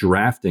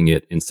drafting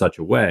it in such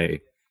a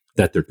way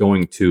that they're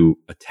going to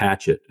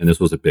attach it, and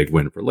this was a big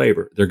win for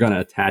labor, they're going to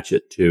attach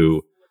it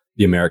to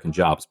the American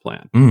Jobs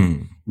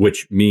Plan,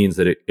 which means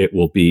that it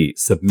will be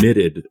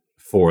submitted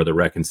for the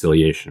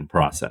reconciliation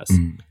process.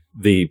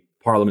 The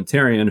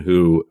parliamentarian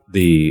who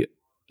the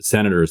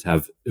senators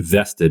have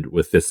vested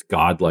with this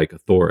godlike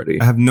authority.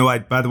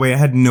 By the way, I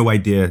had no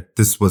idea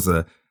this was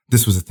a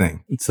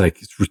thing. It's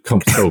like it's become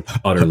so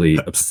utterly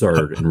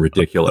absurd and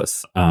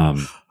ridiculous.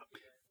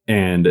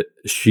 And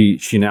she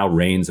now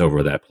reigns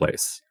over that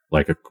place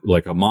like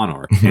a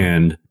monarch,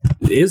 and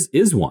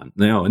is one,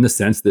 in the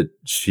sense that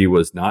she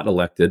was not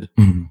elected.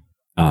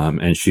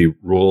 And she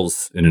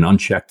rules in an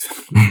unchecked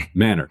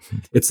manner.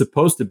 It's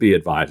supposed to be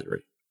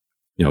advisory.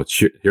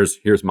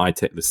 Here's my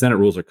take. The Senate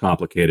rules are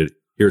complicated.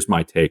 Here's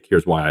my take.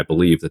 Here's why I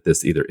believe that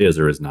this either is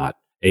or is not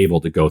able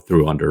to go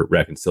through under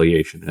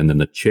reconciliation. And then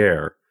the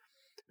chair,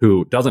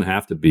 who doesn't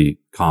have to be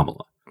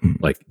Kamala.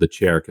 Like the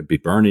chair could be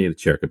Bernie, the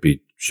chair could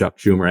be Chuck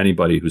Schumer,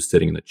 anybody who's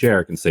sitting in the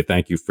chair can say,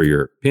 thank you for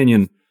your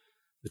opinion.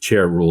 The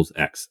chair rules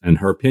X. And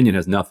her opinion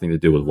has nothing to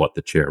do with what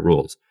the chair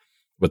rules.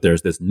 But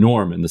there's this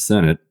norm in the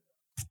Senate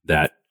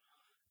that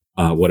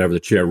whatever the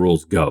chair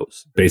rules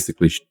goes.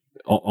 Basically,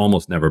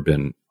 almost never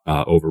been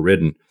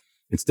overridden.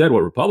 Instead,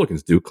 what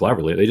Republicans do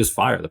cleverly, they just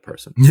fire the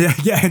person.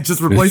 Yeah, just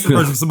replace the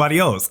person with somebody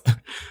else.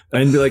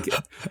 And be like,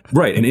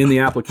 right. And in the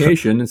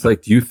application, it's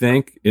like, do you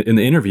think, in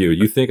the interview,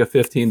 you think a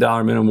 $15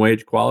 minimum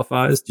wage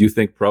qualifies? Do you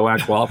think PRO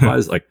Act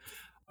qualifies? Like,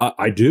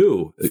 I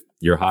do.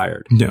 You're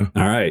hired. Yeah.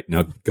 All right.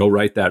 Now go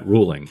write that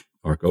ruling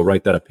or go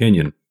write that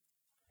opinion.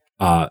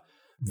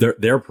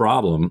 Their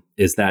problem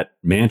is that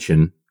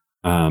Manchin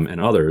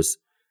and others,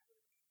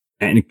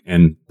 and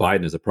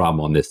Biden is a problem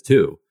on this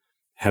too,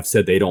 have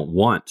said they don't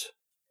want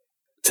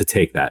to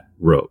take that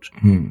route.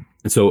 And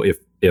so if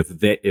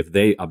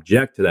they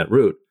object to that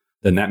route,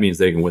 then that means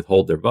they can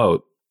withhold their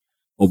vote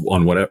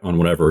on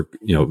whatever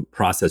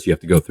process you have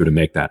to go through to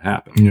make that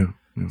happen. Yeah.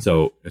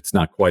 So it's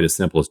not quite as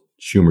simple as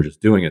Schumer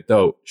just doing it,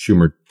 though.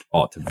 Schumer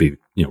ought to be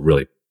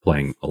really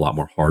playing a lot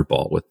more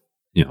hardball with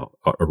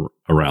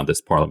around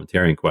this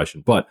parliamentarian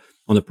question. But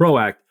on the PRO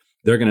Act,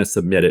 they're going to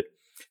submit it.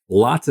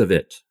 Lots of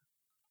it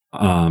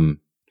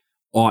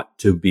ought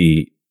to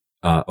be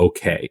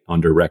okay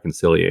under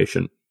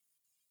reconciliation.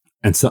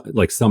 And so,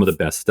 like some of the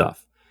best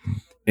stuff.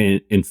 And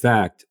in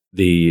fact,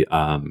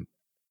 to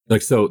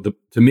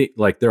me,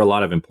 like there are a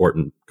lot of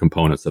important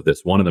components of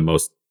this. One of the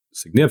most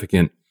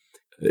significant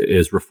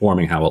is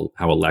reforming how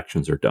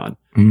elections are done.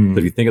 So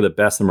if you think of the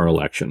Bessemer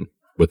election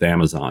with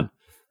Amazon,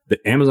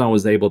 Amazon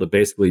was able to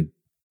basically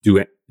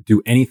do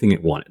anything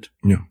it wanted.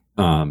 Yeah.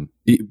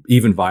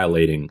 Even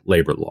violating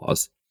labor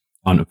laws,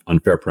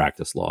 unfair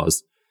practice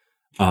laws,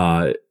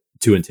 to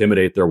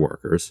intimidate their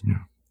workers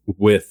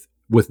with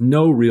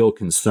no real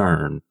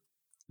concern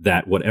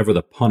that whatever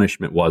the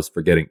punishment was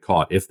for getting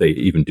caught, if they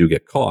even do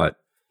get caught,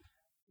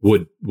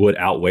 would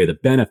outweigh the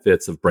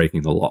benefits of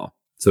breaking the law.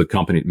 So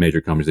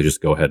major companies, they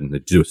just go ahead and they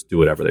just do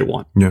whatever they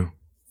want. Yeah.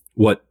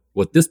 What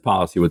this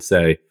policy would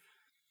say,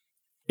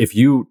 if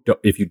you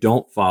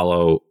don't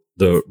follow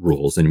the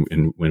rules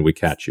and when we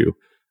catch you,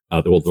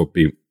 there'll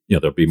be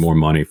more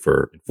money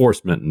for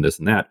enforcement and this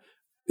and that.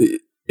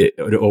 It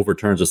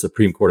overturns a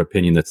Supreme Court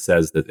opinion that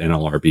says that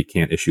NLRB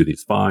can't issue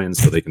these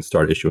fines, so they can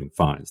start issuing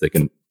fines. They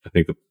can, I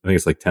think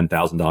it's like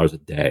 $10,000 a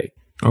day.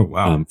 Oh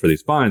wow! For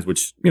these fines,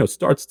 which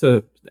starts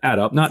to add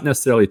up, not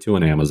necessarily to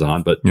an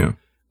Amazon, but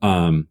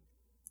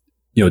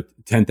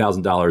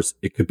 $10,000.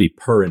 It could be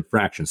per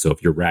infraction. So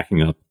if you're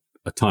racking up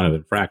a ton of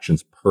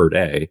infractions per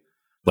day,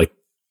 like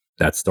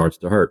that starts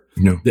to hurt.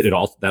 No.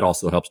 That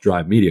also helps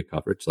drive media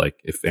coverage. Like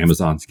if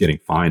Amazon's getting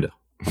fined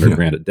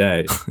 $100,000 a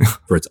day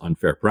for its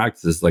unfair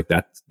practices, like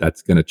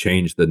that's going to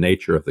change the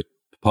nature of the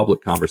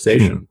public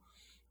conversation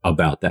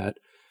about that.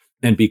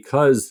 And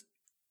because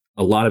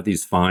a lot of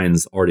these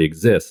fines already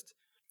exist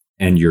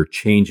and you're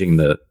changing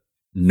the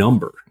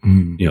number,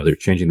 they're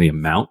changing the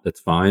amount that's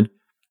fined,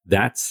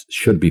 that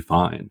should be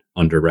fine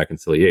under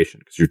reconciliation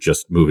because you're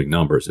just moving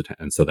numbers.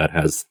 And so that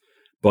has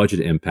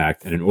budget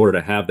impact. And in order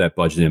to have that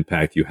budget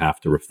impact, you have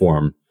to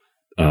reform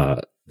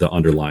the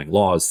underlying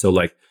laws. So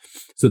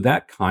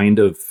that kind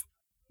of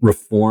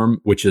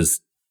reform, which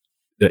is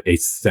a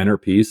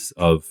centerpiece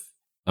of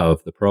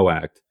the PRO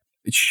Act,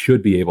 it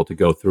should be able to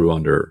go through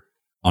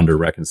under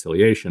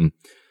reconciliation.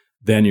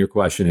 Then your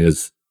question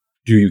is,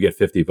 do you get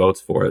 50 votes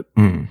for it?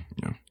 Yeah.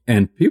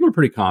 And people are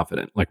pretty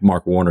confident. Like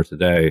Mark Warner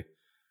today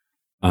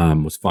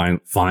was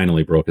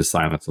finally broke his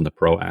silence on the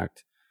PRO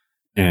Act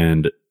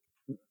and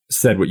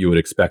said what you would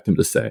expect him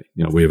to say.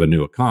 We have a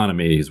new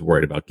economy. He's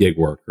worried about gig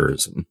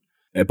workers,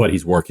 but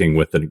he's working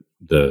with the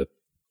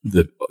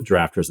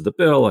drafters of the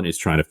bill, and he's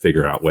trying to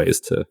figure out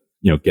ways to,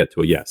 get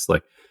to a yes.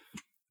 Like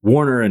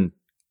Warner and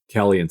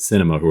Kelly and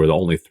Sinema, who are the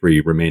only three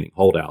remaining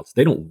holdouts,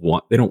 they don't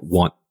want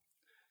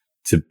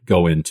to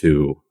go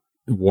into.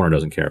 Warner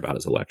doesn't care about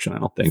his election, I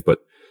don't think, but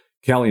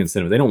Kelly and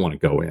Sinema, they don't want to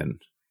go in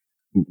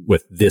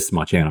with this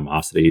much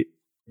animosity.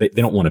 They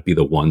don't want to be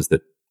the ones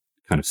that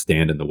kind of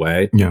stand in the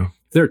way. Yeah.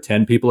 If there are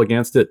 10 people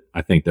against it,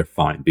 I think they're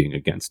fine being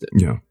against it.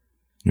 Yeah.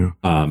 Yeah.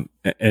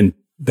 And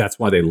that's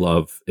why they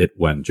love it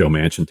when Joe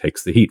Manchin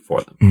takes the heat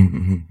for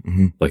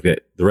them. Like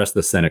the rest of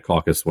the Senate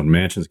caucus, when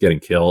Manchin's getting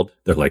killed,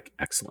 they're like,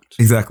 excellent.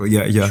 Exactly.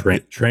 Yeah. Yeah.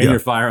 Train your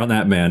fire on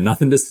that man.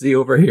 Nothing to see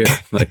over here.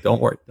 Like,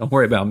 don't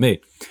worry about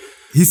me.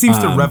 He seems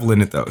to revel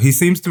in it, though. He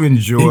seems to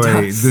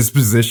enjoy this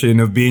position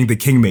of being the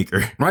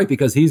kingmaker. Right,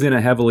 because he's in a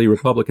heavily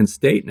Republican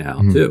state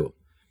now, too.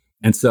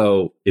 And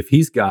so if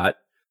he's got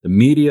the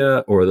media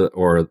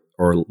or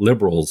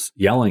liberals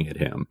yelling at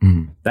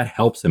him, that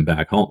helps him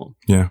back home.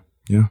 Yeah,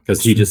 yeah.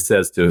 Because he just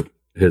says to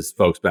his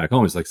folks back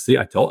home, he's like, see,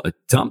 I'm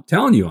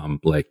telling you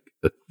I'm like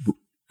a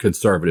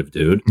conservative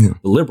dude. Yeah.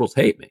 The liberals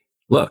hate me.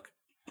 Look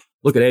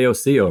at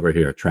AOC over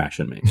here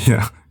trashing me.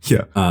 Yeah,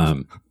 yeah.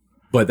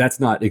 But that's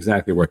not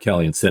exactly where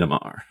Kelly and Sinema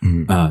are.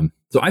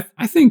 So I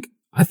think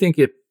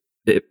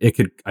it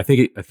could. I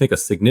think a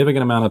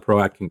significant amount of PRO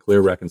Act can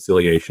clear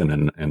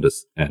reconciliation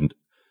and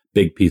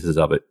big pieces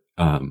of it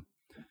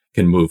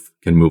can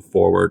move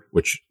forward,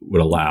 which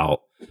would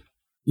allow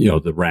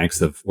the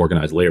ranks of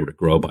organized labor to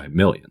grow by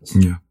millions.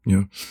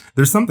 Yeah.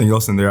 There's something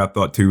else in there I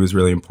thought too is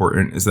really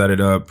important, is that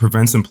it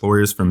prevents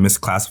employers from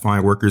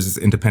misclassifying workers as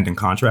independent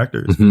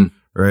contractors, Mm-hmm.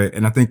 right?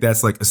 And I think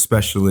that's like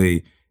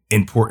especially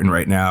important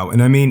right now.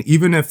 And I mean,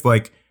 even if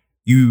like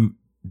you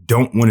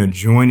don't want to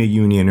join a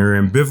union or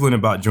are ambivalent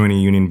about joining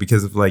a union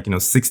because of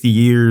 60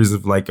 years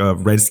of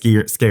red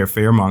scare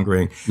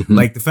fearmongering, Mm-hmm.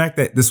 like the fact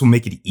that this will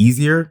make it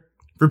easier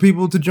for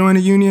people to join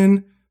a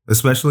union,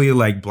 especially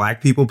like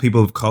Black people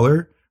of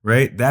color,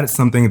 right? That is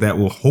something that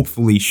will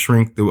hopefully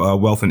shrink the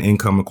wealth and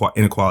income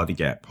inequality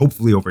gap,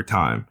 hopefully over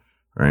time,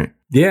 right?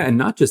 Yeah, and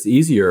not just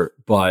easier,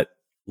 but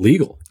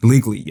legal.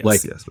 Legally, yes.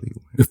 Like, yes,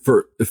 legally.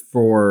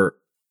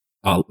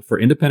 For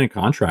independent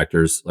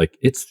contractors, like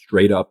it's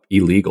straight up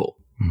illegal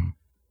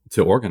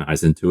to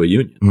organize into a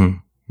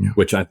union,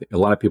 which I think a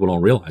lot of people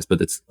don't realize,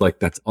 but it's like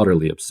that's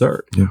utterly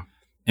absurd. Yeah.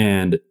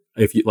 And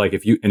if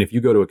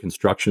you go to a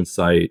construction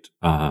site,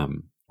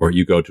 or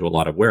you go to a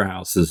lot of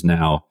warehouses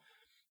now,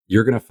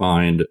 you're going to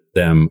find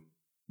them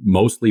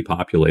mostly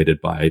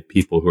populated by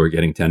people who are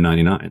getting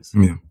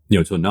 1099s.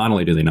 Yeah. So not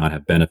only do they not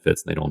have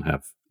benefits, they don't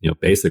have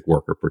basic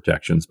worker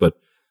protections, but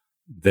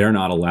they're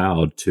not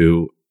allowed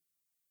to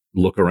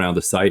look around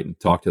the site and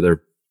talk to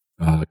their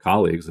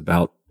colleagues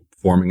about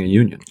forming a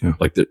union. Yeah.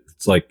 Like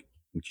it's like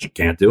you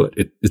can't do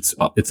it.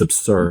 It's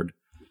absurd.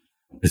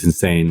 It's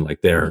insane.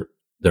 Like they're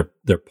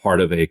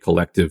part of a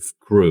collective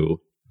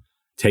crew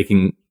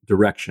taking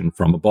direction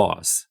from a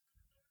boss,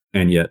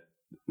 and yet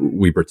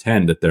we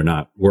pretend that they're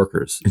not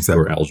workers who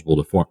are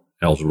eligible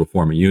to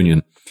form a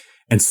union.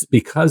 And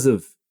because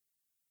of,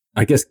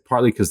 I guess,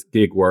 partly because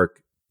gig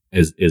work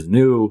is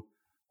new,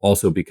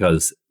 also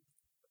because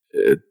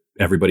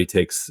everybody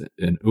takes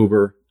an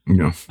Uber.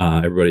 Yeah.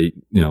 Everybody,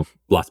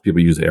 lots of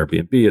people use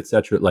Airbnb, et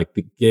cetera. Like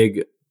the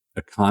gig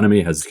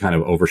economy has kind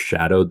of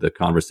overshadowed the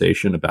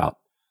conversation about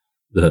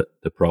the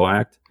PRO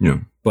Act. Yeah.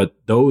 But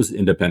those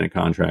independent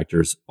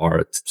contractors are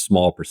a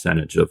small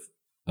percentage of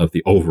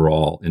the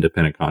overall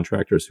independent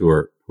contractors who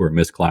are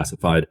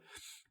misclassified.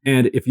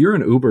 And if you're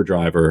an Uber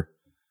driver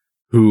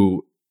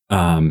who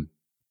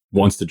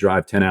wants to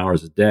drive 10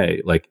 hours a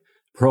day, like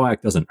PRO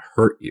Act doesn't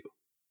hurt you.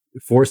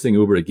 Forcing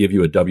Uber to give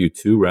you a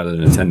W-2 rather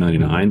than a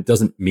 1099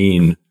 doesn't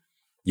mean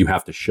you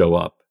have to show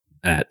up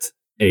at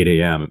 8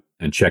 a.m.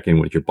 and check in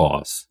with your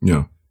boss.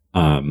 Yeah.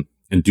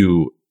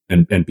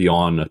 And be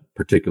on a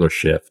particular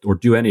shift or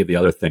do any of the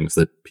other things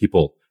that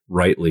people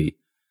rightly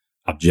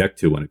object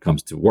to when it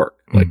comes to work.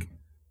 Like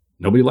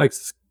nobody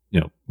likes,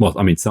 well,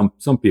 I mean, some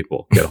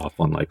people get off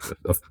on like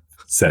a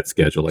set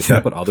schedule like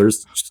that, but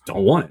others just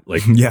don't want it.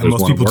 Like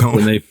most people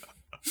don't.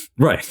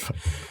 Right.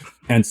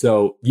 And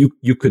so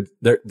you could,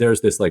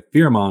 there's this like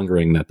fear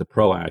mongering that the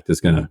PRO Act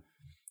is going to,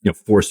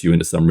 force you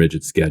into some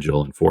rigid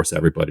schedule and force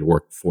everybody to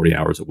work 40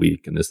 hours a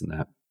week and this and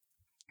that.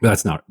 But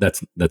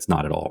that's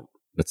not at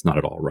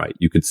all right.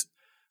 You could,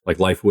 like,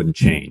 life wouldn't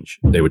change.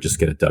 They would just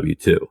get a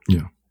W-2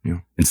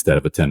 instead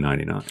of a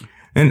 1099.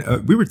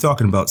 And we were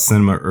talking about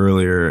cinema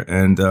earlier,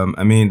 and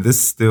I mean,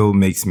 this still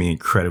makes me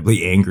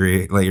incredibly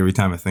angry, like every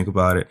time I think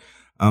about it.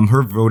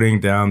 Her voting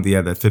down the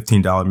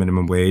 $15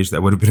 minimum wage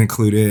that would have been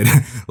included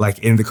like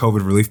in the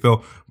COVID relief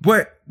bill.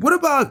 But what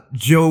about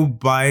Joe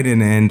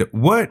Biden and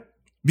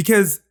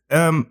because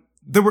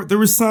there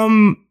was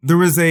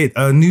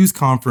a news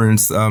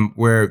conference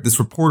where this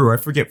reporter, I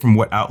forget from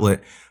what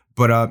outlet,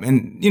 but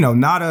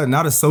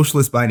not a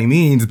socialist by any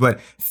means,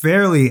 but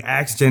fairly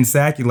asked Jen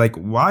Psaki, like,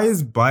 why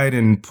is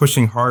Biden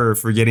pushing harder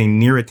for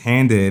getting Neera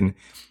Tanden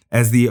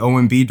as the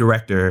OMB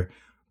director,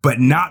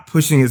 but not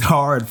pushing as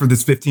hard for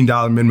this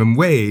 $15 minimum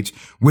wage,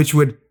 which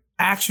would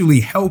actually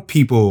help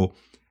people?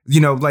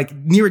 Like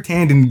Neera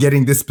Tanden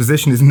getting this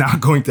position is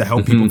not going to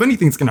help people. If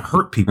anything, it's going to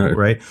hurt people,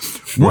 right?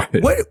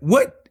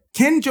 What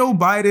can Joe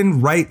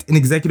Biden write an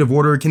executive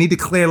order? Can he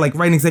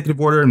write an executive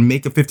order and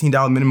make a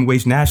 $15 minimum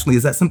wage nationally?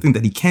 Is that something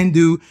that he can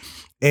do?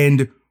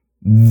 And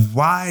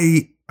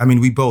why? I mean,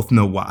 we both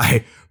know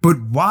why,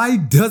 but why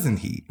doesn't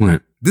he?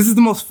 Right. This is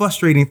the most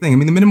frustrating thing. I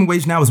mean, the minimum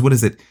wage now is, what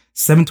is it?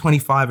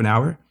 $7.25 an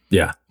hour?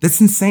 Yeah. That's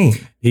insane.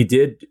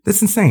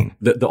 That's insane.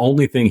 The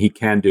only thing he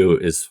can do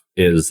is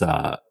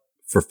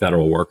for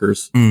federal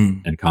workers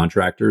and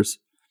contractors.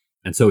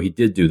 And so he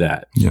did do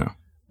that. Yeah.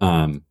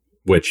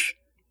 Which,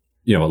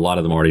 a lot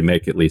of them already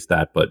make at least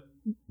that, but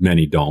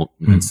many don't.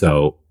 And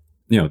so,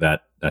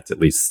 that's at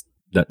least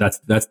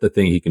that's the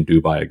thing he can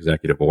do by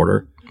executive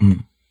order.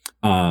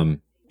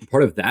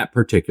 Part of that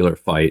particular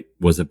fight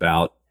was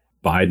about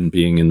Biden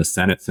being in the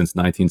Senate since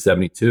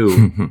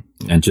 1972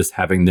 and just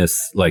having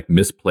this like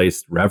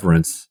misplaced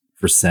reverence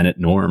for Senate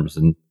norms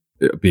and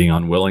being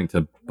unwilling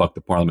to buck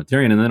the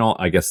parliamentarian, and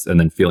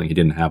then feeling he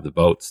didn't have the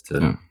votes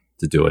to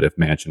do it if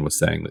Manchin was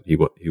saying that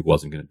he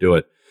wasn't going to do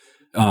it.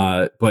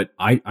 But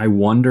I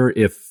wonder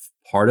if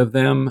part of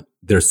them,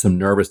 there's some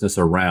nervousness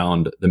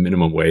around the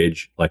minimum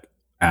wage, like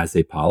as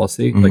a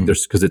policy, like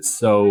because it's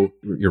so,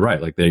 you're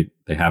right. Like they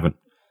haven't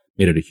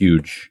made it a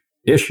huge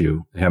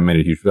issue. They haven't made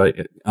it a huge,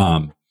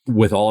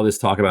 with all of this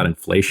talk about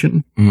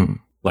inflation,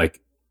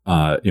 Like,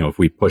 if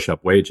we push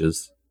up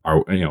wages,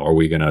 are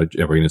we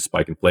gonna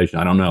spike inflation?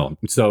 I don't know.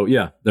 So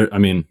yeah, I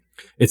mean,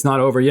 it's not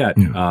over yet.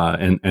 Yeah.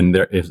 And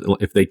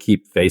if they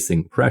keep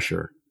facing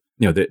pressure,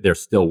 they're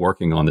still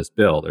working on this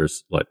bill.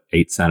 There's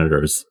 8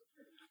 senators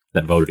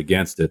that voted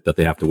against it that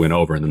they have to win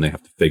over, and then they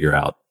have to figure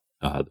out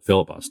the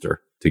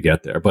filibuster to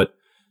get there. But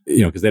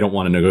because they don't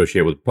want to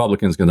negotiate with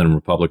Republicans, because then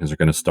Republicans are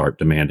going to start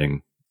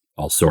demanding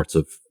all sorts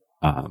of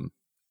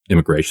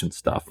immigration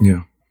stuff.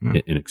 Yeah.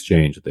 In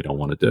exchange that they don't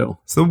want to do.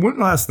 So one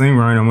last thing,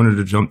 Ryan, I wanted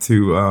to jump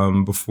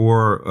to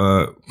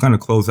before kind of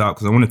close out,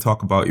 because I want to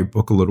talk about your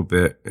book a little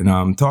bit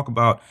and talk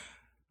about,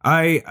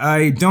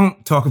 I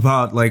don't talk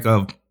about like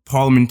a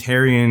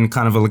parliamentarian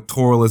kind of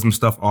electoralism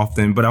stuff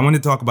often, but I want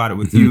to talk about it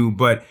with you.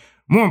 But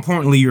more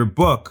importantly, your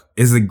book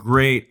is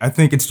I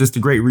think it's just a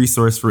great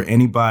resource for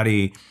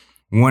anybody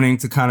wanting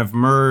to kind of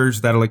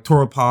merge that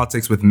electoral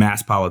politics with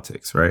mass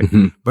politics, right?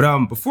 Mm-hmm.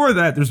 But before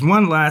that, there's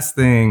one last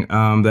thing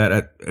that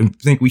I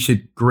think we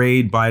should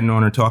grade Biden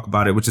on or talk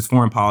about it, which is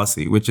foreign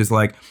policy, which is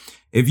like,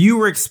 if you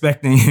were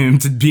expecting him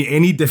to be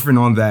any different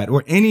on that,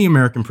 or any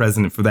American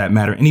president for that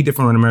matter, any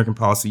different on American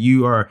policy,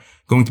 you are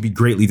going to be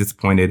greatly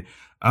disappointed.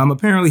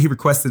 Apparently, he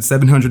requested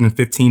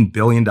 $715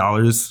 billion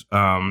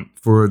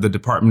for the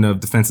Department of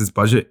Defense's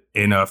budget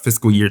in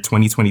fiscal year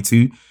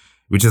 2022,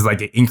 which is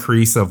like an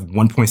increase of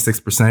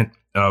 1.6%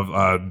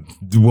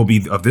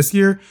 of this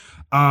year.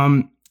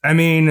 I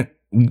mean,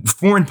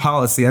 foreign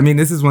policy. I mean,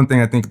 this is one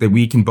thing I think that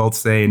we can both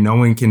say. No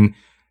one can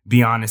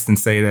be honest and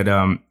say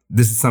that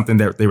this is something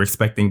that they were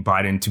expecting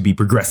Biden to be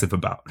progressive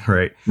about,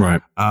 right?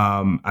 Right.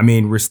 I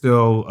mean, we're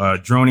still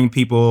droning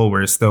people.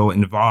 We're still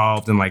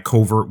involved in like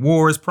covert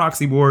wars,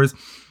 proxy wars,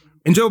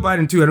 and Joe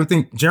Biden too. I don't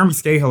think Jeremy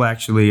Scahill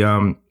actually.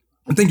 I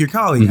think your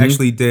colleague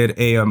actually did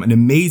an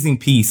amazing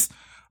piece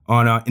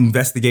on an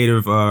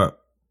investigative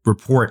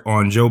report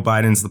on Joe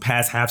Biden's the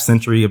past half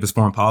century of his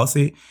foreign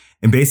policy.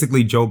 And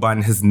basically, Joe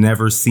Biden has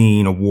never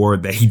seen a war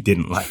that he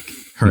didn't like,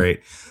 right?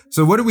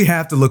 So what do we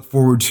have to look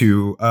forward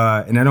to?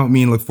 And I don't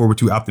mean look forward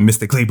to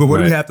optimistically, but what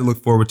do we have to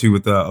look forward to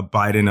with a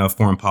Biden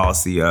foreign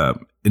policy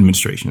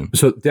administration?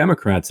 So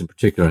Democrats in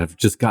particular have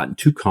just gotten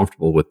too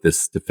comfortable with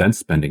this defense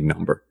spending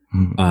number.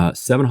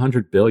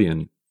 $700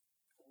 billion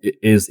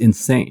is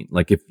insane.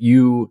 Like if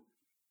you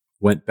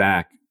went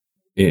back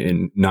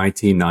in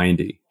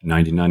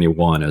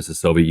 1991, as the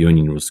Soviet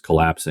Union was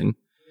collapsing,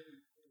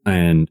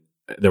 and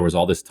there was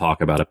all this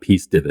talk about a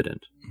peace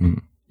dividend.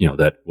 The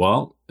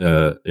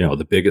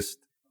biggest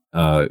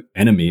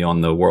enemy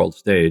on the world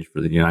stage for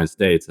the United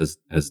States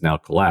has now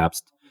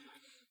collapsed.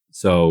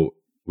 So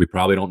we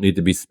probably don't need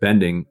to be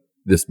spending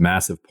this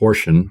massive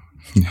portion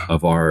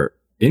of our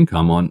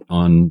income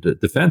on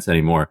defense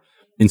anymore.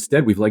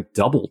 Instead, we've like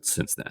doubled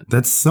since then.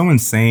 That's so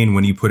insane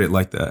when you put it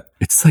like that.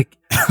 It's like,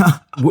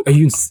 are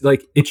you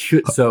like it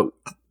should? So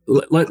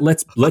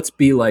let's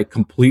be like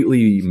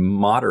completely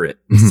moderate,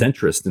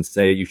 centrist, and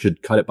say you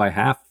should cut it by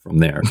half from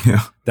there.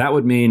 Yeah. That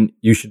would mean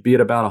you should be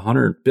at about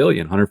 100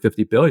 billion,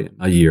 150 billion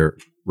a year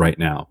right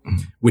now,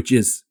 which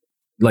is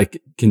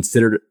like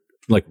considered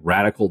like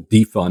radical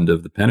defund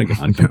of the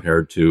Pentagon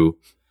compared to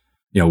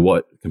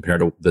compared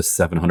to the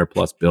 700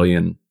 plus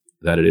billion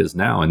that it is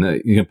now. And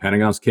the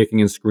Pentagon's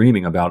kicking and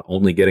screaming about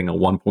only getting a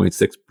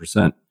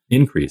 1.6%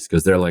 increase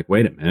because they're like,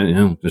 wait a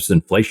minute, there's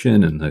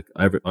inflation and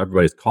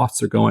everybody's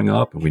costs are going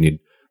up and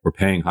we're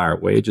paying higher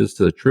wages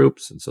to the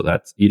troops. And so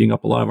that's eating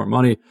up a lot of our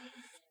money.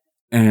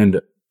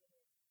 And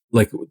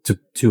like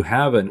to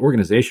have an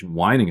organization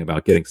whining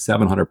about getting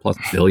 $700 plus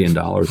billion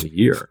a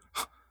year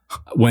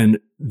when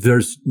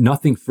there's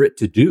nothing for it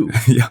to do.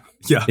 Yeah.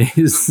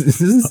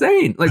 is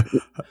insane. Like,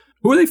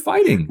 who are they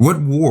fighting?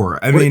 What war?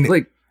 I mean,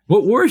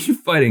 what war are you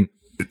fighting?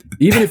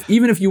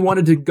 Even if you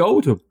wanted to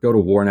go to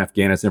war in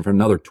Afghanistan for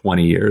another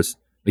 20 years,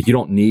 like you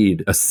don't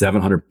need a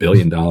 $700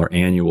 billion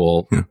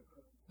annual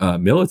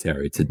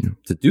military to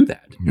do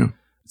that. Yeah.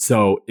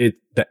 So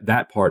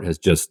that part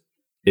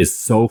is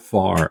so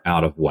far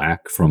out of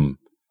whack from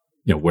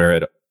where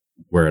it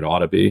ought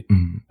to be.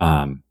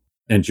 Mm-hmm.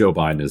 And Joe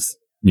Biden is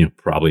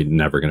probably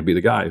never going to be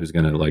the guy who's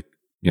going to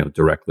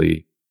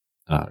directly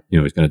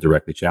he's going to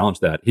directly challenge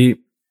that.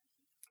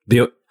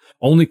 The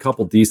only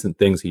couple decent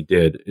things he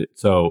did.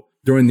 So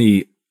during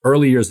the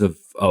early years of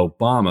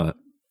Obama,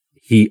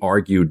 he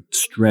argued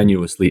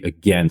strenuously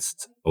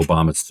against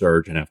Obama's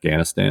surge in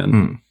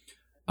Afghanistan.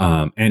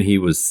 And he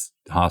was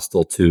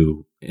hostile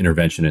to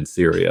intervention in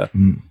Syria.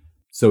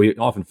 So he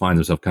often finds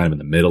himself kind of in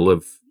the middle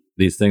of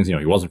these things.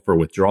 He wasn't for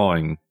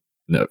withdrawing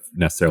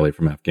necessarily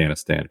from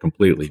Afghanistan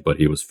completely, but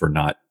he was for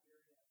not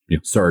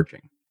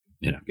surging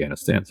in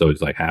Afghanistan. So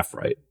he's like half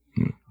right.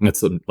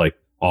 That's like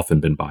often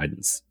been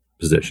Biden's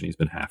position. He's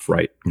been half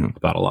right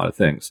about a lot of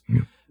things.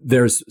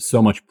 There's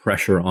so much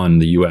pressure on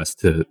the U.S.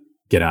 to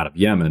get out of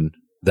Yemen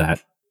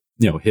that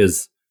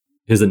his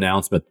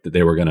announcement that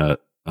they were going to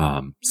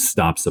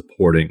stop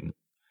supporting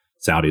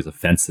Saudi's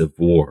offensive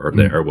war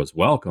there was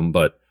welcome,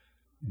 but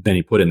then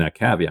he put in that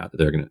caveat that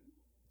they're going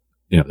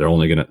to, they're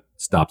only going to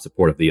stop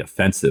support of the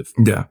offensive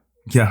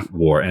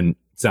war. And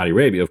Saudi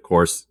Arabia, of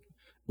course,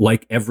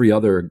 like every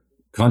other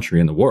country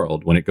in the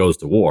world, when it goes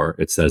to war,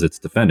 it says it's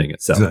defending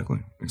itself.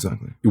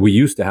 Exactly. We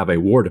used to have a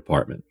War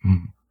Department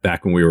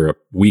back when we were a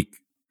weak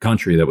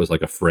country that was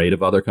like afraid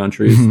of other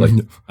countries. Like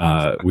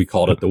we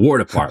called it the War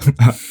Department.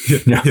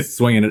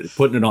 Swinging it,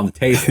 putting it on the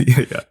table.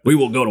 We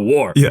will go to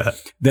war.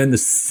 Then the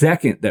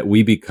second that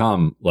we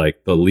become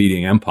like the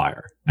leading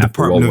empire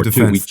after World War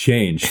II, we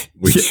changed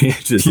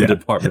as the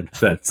Department of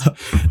Defense.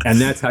 And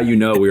that's how you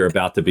know we were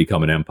about to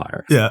become an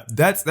empire. Yeah,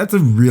 that's a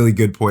really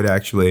good point,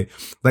 actually.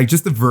 Like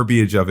just the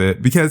verbiage of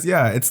it, because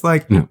it's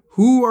like,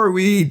 who are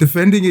we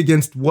defending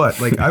against what?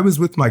 Like I was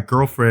with my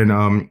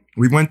girlfriend.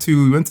 We went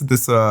to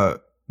this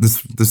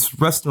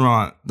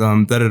restaurant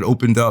that had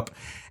opened up,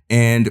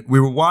 and we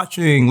were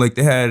watching, like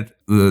they had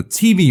the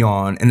TV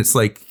on, and it's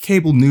like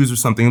cable news or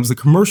something. It was a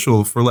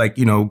commercial for like,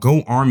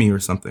 Go Army or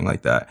something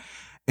like that.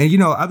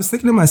 And, I was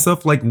thinking to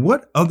myself, like,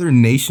 what other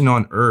nation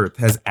on earth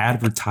has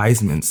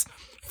advertisements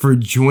for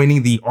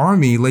joining the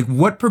army? Like,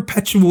 what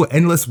perpetual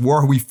endless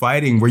war are we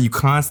fighting where you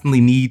constantly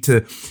need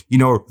to,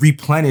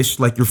 replenish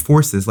like your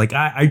forces? Like,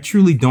 I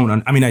truly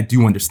don't. I mean, I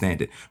do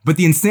understand it, but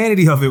the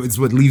insanity of it is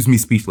what leaves me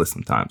speechless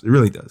sometimes. It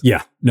really does.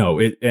 Yeah,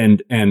 no,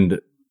 and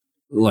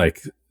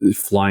like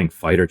flying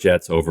fighter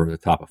jets over the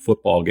top of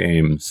football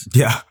games.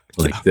 Yeah,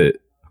 like the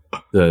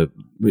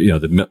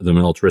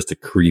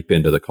militaristic creep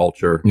into the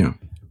culture. Yeah,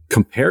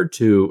 compared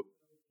to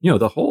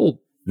the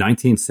whole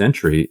 19th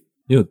century,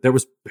 there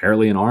was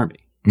barely an army.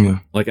 Yeah.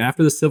 Like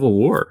after the Civil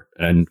War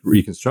and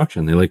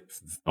Reconstruction, the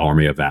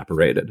army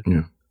evaporated.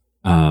 Yeah.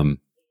 And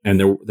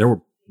there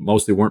were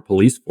mostly weren't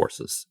police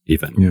forces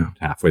even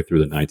halfway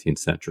through the 19th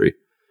century.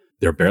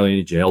 There are barely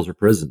any jails or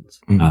prisons.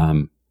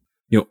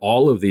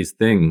 All of these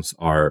things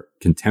are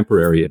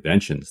contemporary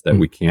inventions that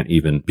we can't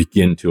even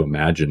begin to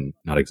imagine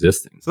not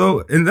existing.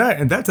 So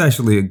that's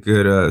actually a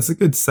good it's a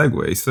good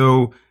segue.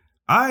 So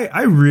I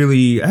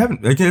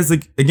haven't,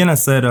 again, I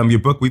said, your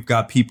book, We've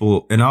Got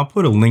People, and I'll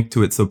put a link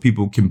to it so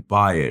people can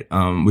buy it,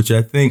 which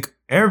I think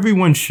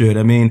everyone should.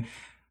 I mean,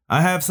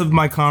 I have some of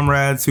my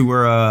comrades who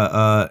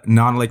are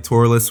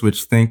non-electoralists,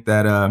 which think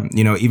that,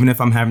 even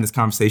if I'm having this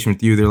conversation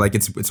with you, they're like,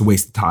 it's a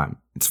waste of time.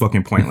 It's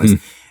fucking pointless.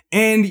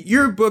 And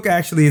your book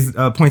actually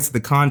points to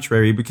the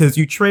contrary, because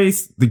you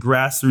trace the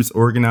grassroots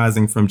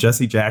organizing from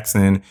Jesse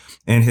Jackson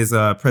and his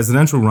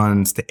presidential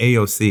runs to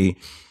AOC.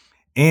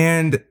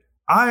 And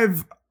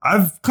I've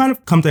kind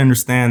of come to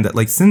understand that,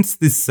 like, since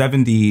the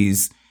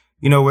 70s,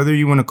 whether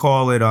you want to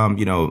call it,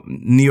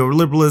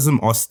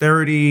 neoliberalism,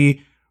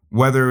 austerity,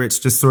 whether it's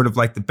just sort of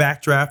like the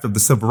backdraft of the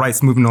civil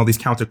rights movement, all these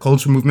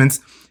counterculture movements,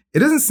 it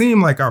doesn't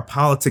seem like our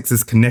politics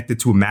is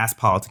connected to a mass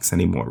politics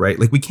anymore, right?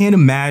 Like, we can't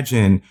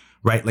imagine,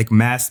 right, like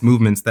mass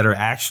movements that are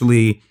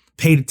actually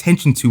paid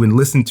attention to and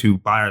listened to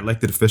by our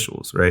elected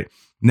officials, right?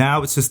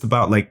 Now it's just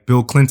about like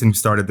Bill Clinton, who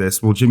started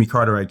this, well, Jimmy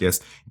Carter, I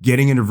guess,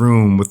 getting in a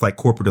room with like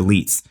corporate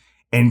elites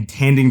and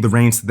handing the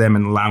reins to them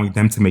and allowing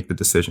them to make the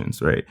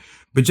decisions, right?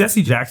 But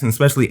Jesse Jackson,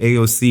 especially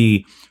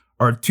AOC,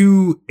 are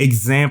two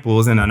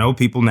examples, and I know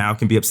people now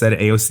can be upset at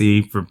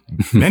AOC for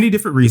many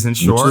different reasons.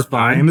 Sure,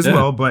 I am as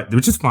well,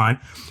 which is fine.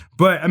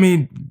 But I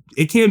mean,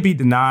 it can't be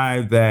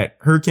denied that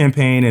her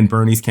campaign and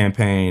Bernie's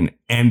campaign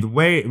and the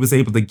way it was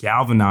able to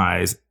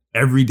galvanize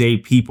everyday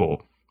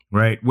people,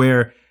 right?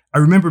 Where I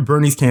remember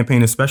Bernie's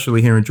campaign,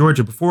 especially here in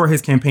Georgia, before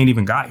his campaign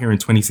even got here in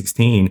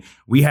 2016,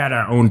 we had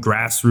our own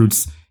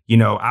grassroots,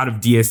 out of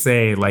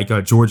DSA, like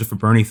a Georgia for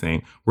Bernie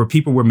thing, where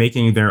people were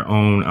making their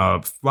own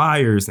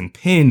flyers and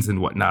pins and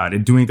whatnot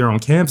and doing their own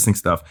canvassing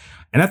stuff.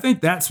 And I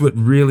think that's what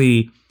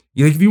really,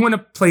 if you want to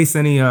place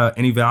any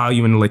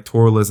value in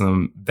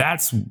electoralism,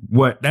 that's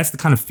the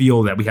kind of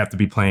field that we have to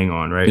be playing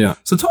on, right? Yeah.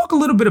 So talk a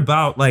little bit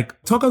about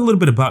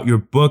your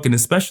book, and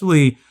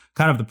especially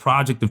kind of the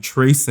project of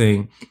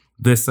tracing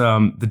this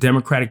the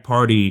Democratic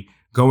Party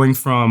going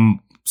from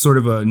sort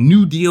of a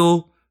New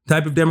Deal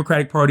type of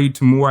Democratic Party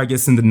to more, I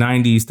guess, in the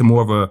 90s to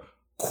more of a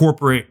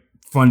corporate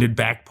funded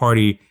back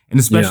party, and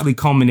especially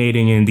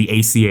culminating in the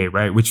ACA,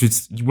 right? Which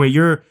is where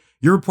you're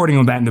reporting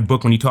on that in the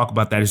book. When you talk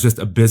about that, it's just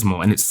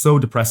abysmal. And it's so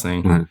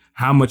depressing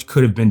how much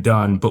could have been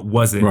done, but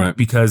wasn't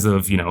because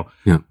of,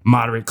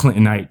 moderate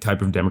Clintonite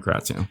type of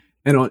Democrats,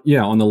 And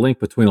on the link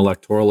between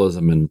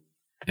electoralism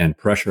and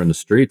pressure in the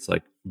streets,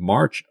 like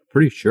March,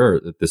 pretty sure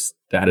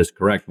that is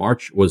correct.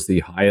 March was the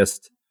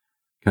highest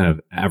kind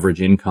of average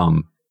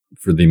income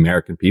for the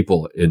American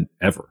people in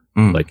ever,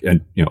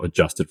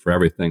 adjusted for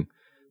everything,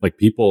 like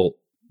people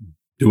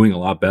doing a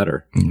lot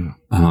better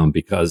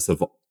because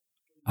of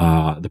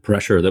the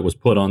pressure that was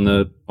put on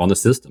the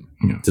system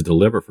to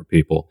deliver for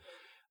people.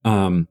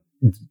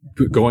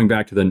 Going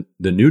back to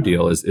the New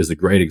Deal is a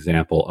great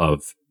example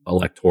of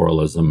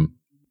electoralism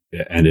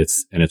and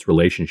its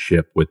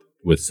relationship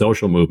with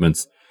social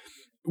movements,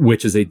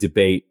 which is a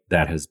debate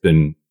that has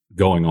been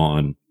going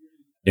on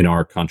in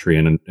our country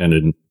and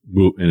in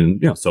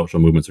social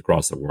movements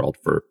across the world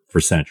for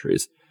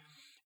centuries.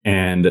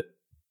 And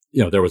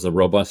there was a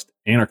robust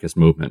anarchist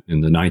movement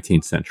in the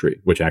 19th century,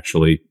 which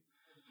actually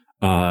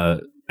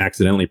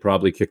accidentally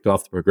probably kicked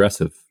off the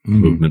progressive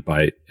movement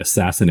by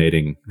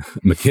assassinating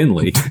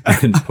McKinley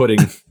and putting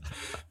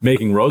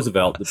making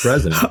Roosevelt the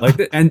president.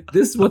 Like, and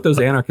this is what those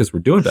anarchists were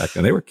doing back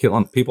then. They were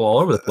killing people all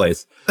over the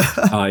place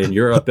in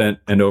Europe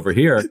and over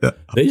here. Yeah.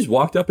 They just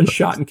walked up and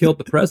shot and killed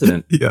the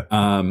president. Yeah.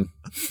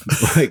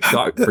 Like,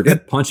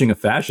 forget punching a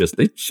fascist.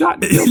 They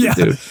shot and killed the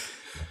dude.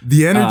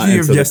 The energy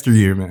of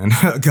yesteryear, man.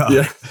 God.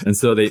 Yeah. And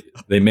so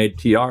they made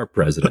TR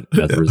president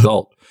as a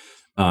result.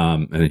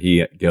 And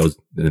he goes,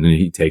 and then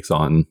he takes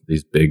on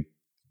these big,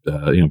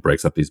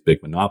 breaks up these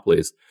big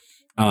monopolies.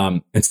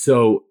 And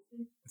so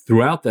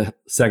throughout the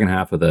second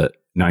half of the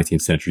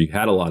 19th century, you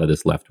had a lot of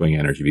this left-wing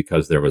energy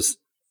because there was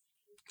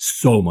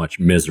so much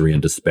misery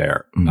and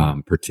despair,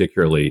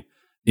 particularly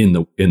in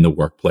the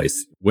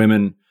workplace.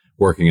 Women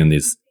working in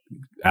these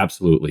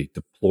absolutely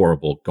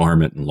deplorable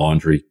garment and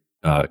laundry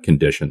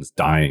conditions,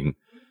 dying,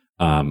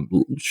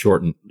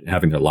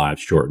 having their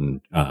lives shortened.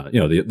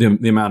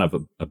 The amount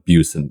of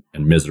abuse and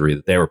misery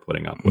that they were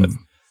putting up with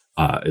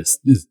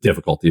is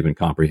difficult to even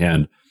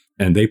comprehend.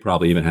 And they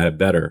probably even had it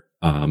better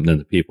than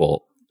the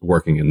people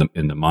working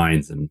in the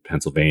mines in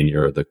Pennsylvania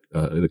or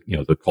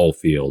the coal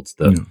fields,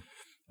 the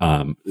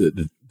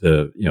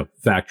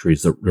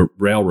factories, the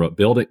railroad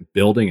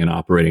building and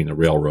operating the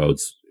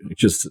railroads.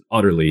 Just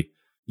utterly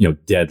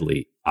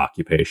deadly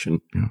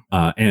occupation.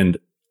 And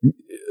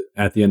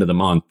at the end of the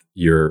month,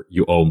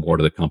 you owe more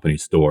to the company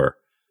store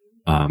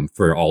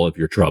for all of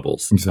your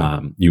troubles.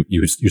 Exactly.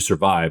 You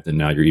survived, and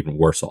now you're even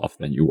worse off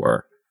than you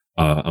were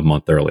a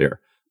month earlier.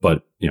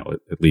 But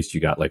at least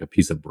you got like a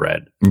piece of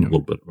bread, a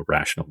little bit of a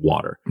ration of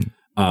water,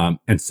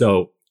 and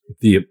so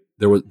the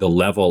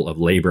level of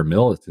labor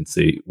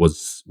militancy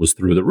was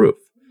through the roof.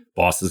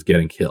 Bosses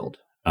getting killed,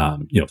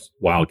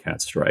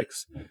 wildcat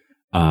strikes,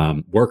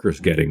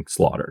 workers getting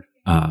slaughtered,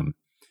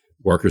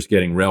 workers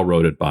getting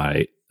railroaded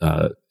by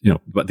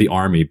but the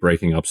army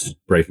breaking up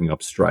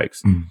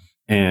strikes,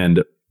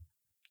 and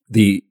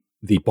the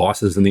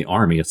bosses in the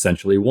army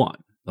essentially won.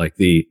 Like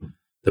the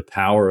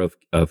power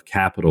of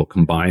capital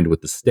combined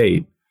with the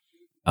state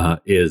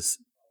is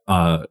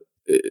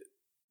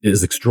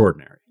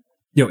extraordinary.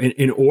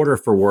 In order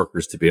for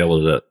workers to be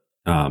able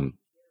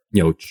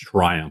to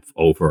triumph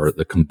over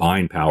the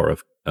combined power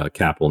of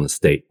capital and the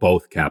state,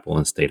 both capital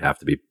and state have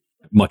to be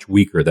much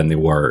weaker than they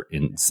were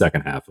in the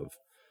second half of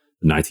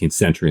the 19th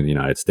century in the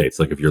United States.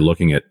 Like if you're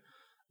looking at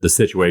the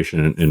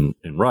situation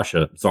in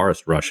Russia,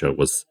 Tsarist Russia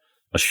was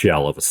a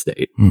shell of a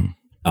state,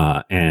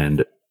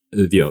 and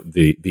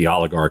the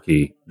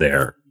oligarchy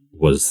there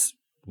was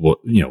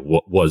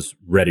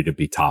ready to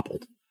be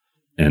toppled,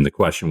 and the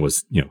question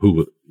was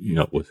who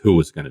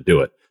was going to do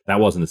it. That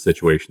wasn't the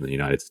situation in the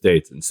United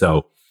States, and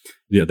so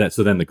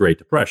so then the Great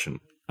Depression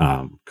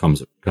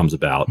comes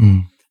about,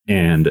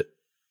 and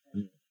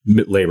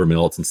labor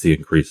militancy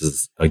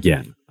increases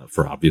again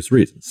for obvious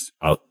reasons.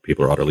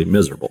 People are utterly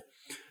miserable.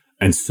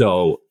 And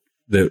so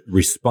the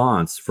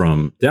response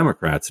from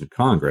Democrats in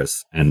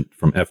Congress and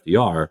from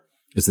FDR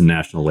is the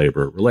National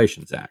Labor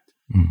Relations Act,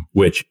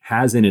 which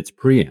has in its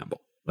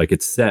preamble, like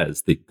it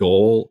says, the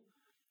goal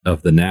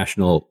of the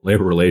National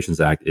Labor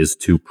Relations Act is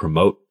to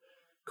promote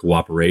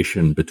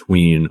cooperation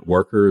between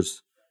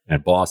workers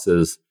and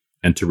bosses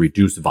and to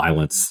reduce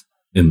violence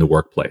in the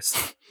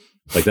workplace.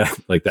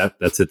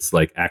 That's its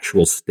like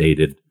actual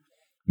stated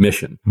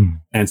mission.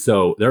 And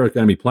so there are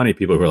going to be plenty of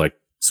people who are like,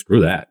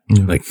 screw that.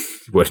 Like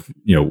what,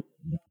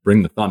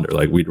 bring the thunder.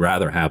 Like we'd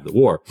rather have the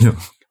war.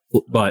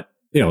 But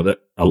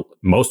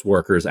most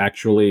workers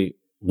actually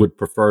would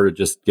prefer to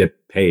just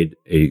get paid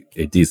a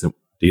decent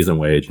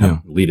wage,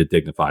 lead a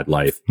dignified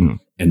life,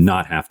 and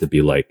not have to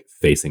be like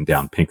facing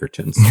down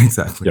Pinkertons.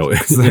 Exactly.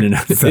 In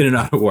and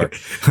out of work.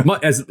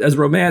 As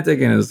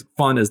romantic and as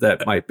fun as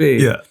that might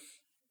be.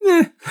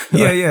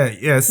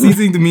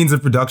 Seizing the means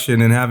of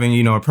production and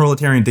having, a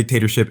proletarian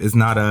dictatorship is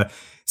not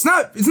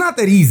it's not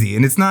that easy,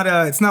 and it's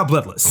not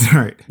bloodless,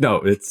 right? No,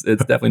 it's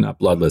definitely not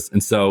bloodless.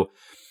 And so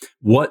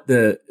what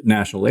the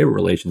National Labor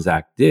Relations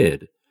Act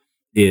did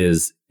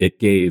is it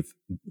gave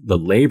the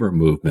labor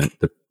movement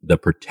the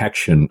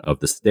protection of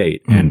the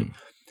state. And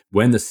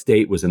when the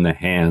state was in the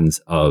hands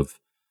of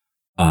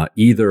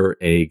either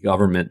a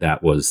government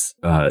that was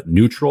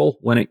neutral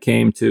when it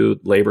came to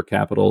labor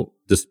capital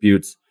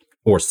disputes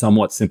or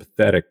somewhat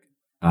sympathetic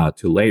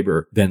to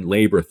labor, then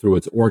labor through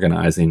its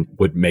organizing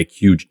would make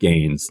huge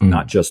gains,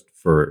 not just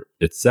for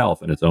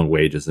itself and its own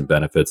wages and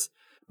benefits,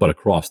 but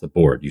across the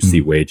board. You see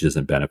wages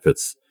and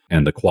benefits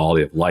and the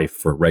quality of life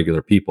for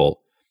regular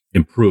people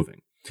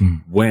improving.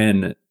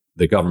 When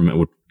the government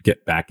would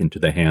get back into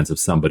the hands of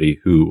somebody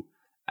who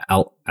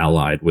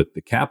allied with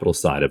the capital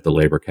side of the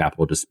labor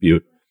capital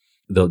dispute,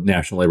 the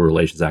National Labor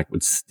Relations Act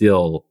would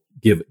still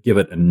give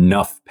it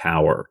enough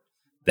power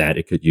that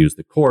it could use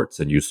the courts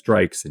and use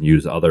strikes and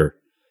use other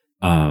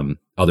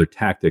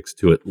tactics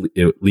to at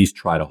least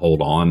try to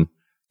hold on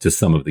to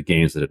some of the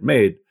gains that it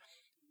made,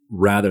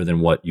 rather than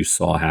what you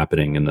saw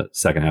happening in the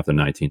second half of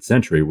the 19th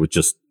century with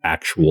just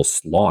actual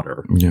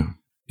slaughter,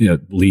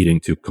 leading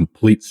to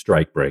complete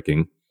strike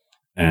breaking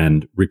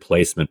and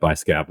replacement by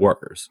scab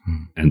workers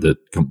and the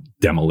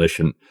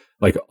demolition.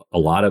 Like a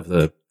lot of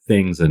the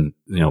things and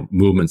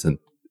movements and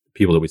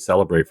people that we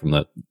celebrate from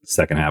the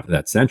second half of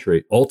that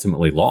century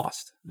ultimately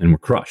lost and were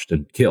crushed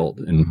and killed,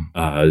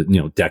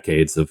 and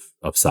decades of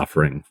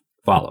suffering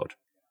followed.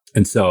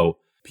 And so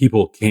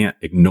people can't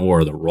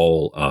ignore the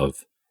role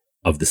of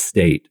the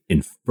state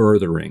in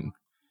furthering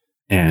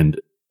and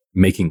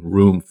making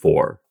room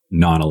for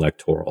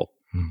non-electoral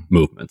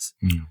movements.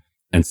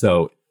 And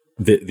so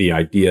the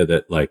idea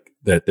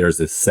that there's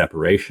this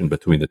separation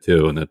between the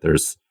two, and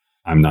that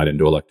I'm not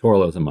into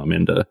electoralism, I'm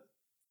into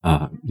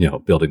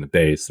building the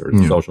base or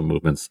social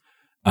movements,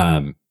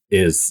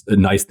 is a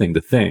nice thing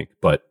to think.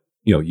 But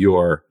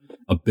your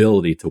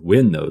ability to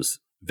win those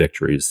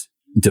victories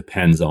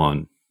depends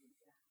on,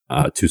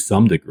 to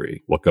some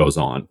degree, what goes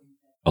on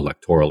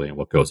electorally and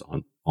what goes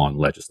on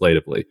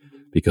legislatively,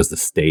 because the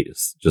state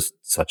is just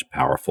such a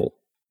powerful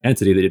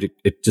entity that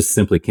it just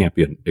simply can't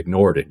be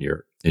ignored in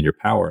your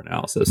power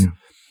analysis.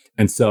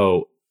 And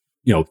so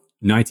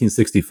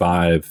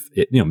 1965,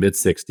 mid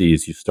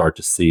 60s, you start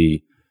to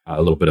see a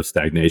little bit of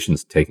stagnation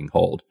taking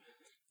hold,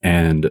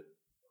 and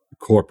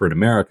corporate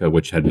America,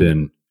 which had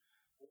been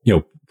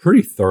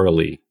pretty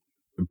thoroughly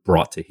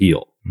brought to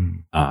heel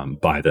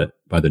by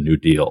the New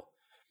Deal,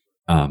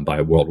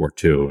 by World War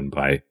II, and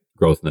by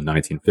growth in the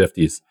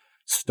 1950s,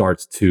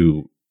 starts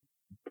to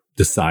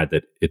decide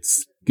that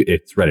it's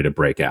ready to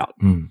break out,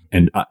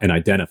 and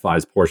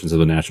identifies portions of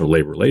the National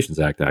Labor Relations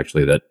Act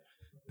actually that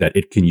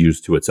it can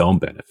use to its own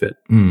benefit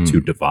to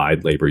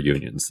divide labor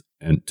unions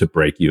and to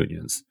break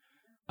unions.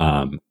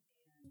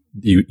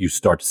 You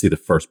start to see the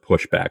first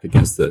pushback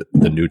against the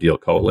New Deal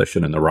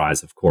coalition and the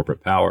rise of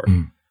corporate power.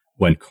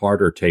 When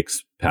Carter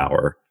takes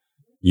power,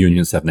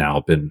 unions have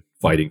now been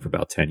fighting for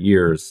about 10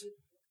 years,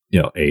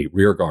 a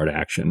rearguard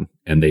action,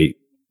 and they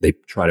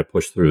try to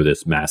push through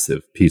this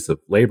massive piece of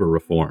labor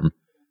reform,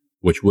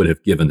 which would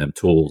have given them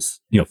tools,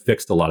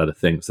 fixed a lot of the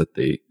things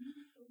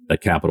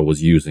that capital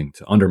was using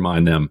to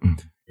undermine them.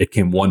 It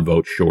came one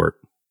vote short,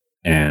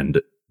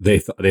 and they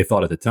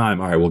thought at the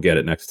time, all right, we'll get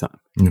it next time.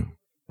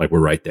 Like, we're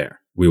right there.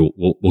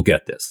 We'll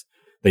get this.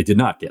 They did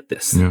not get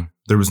this.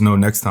 There was no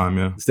next time.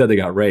 Instead, they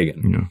got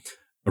Reagan.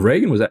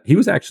 Reagan was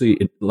actually,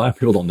 a lot of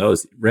people don't know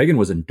this, Reagan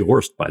was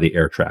endorsed by the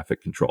air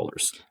traffic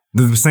controllers.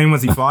 The same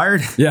ones he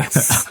fired?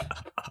 Yes.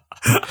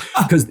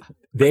 Because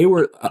they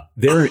were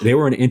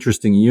an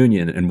interesting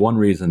union, and one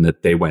reason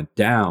that they went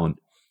down,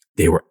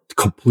 they were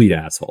complete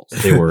assholes.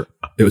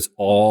 It was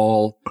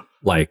all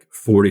like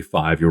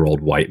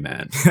 45-year-old white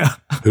men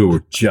who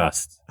were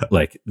just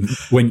like,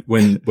 when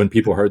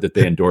people heard that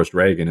they endorsed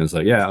Reagan, it was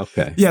like, yeah,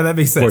 okay. Yeah, that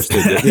makes sense. Of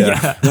course they did.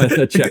 Yeah.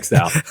 That checks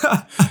out.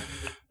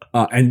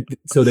 And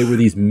so they were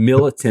these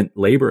militant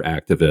labor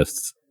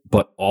activists,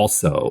 but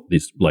also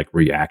these like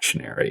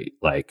reactionary,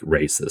 like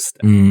racist,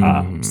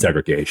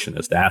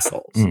 segregationist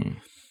assholes.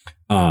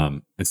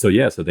 And so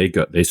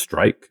they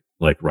strike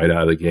like right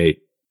out of the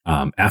gate.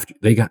 After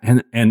they got,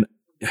 and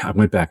I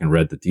went back and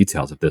read the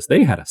details of this.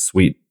 They had a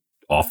sweet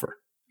offer.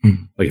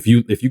 Like if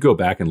you go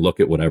back and look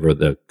at whatever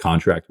the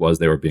contract was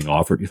they were being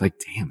offered, you're like,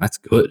 damn, that's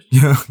good.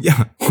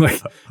 Yeah.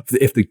 Like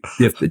if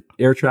the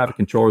air traffic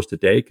controllers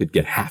today could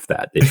get half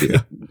that, they'd be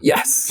like,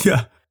 yes.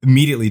 Yeah.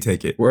 Immediately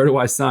take it. Where do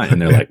I sign?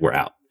 And they're like, we're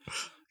out.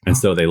 And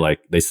so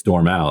they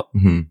storm out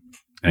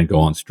and go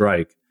on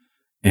strike,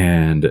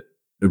 and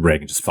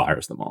Reagan just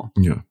fires them all.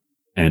 Yeah.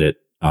 And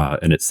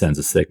it sends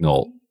a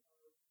signal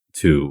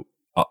to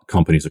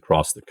companies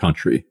across the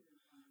country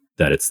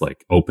that it's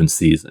like open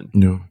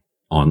season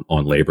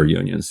on labor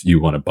unions. You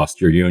want to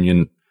bust your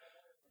union,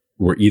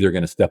 we're either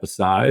going to step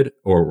aside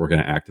or we're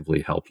going to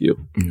actively help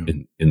you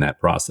in that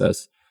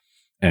process.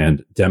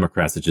 And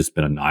Democrats had just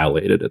been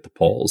annihilated at the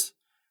polls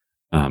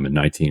in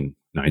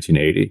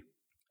 1980,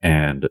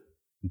 and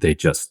they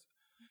just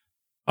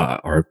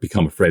are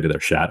become afraid of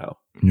their shadow.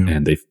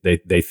 And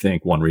they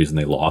think one reason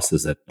they lost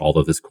is that all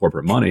of this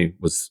corporate money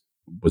was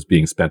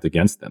being spent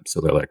against them.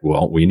 So they're like,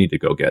 well, we need to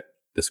go get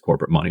this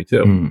corporate money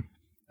too.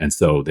 And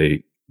so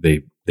they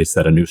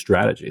set a new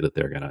strategy that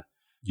they're going to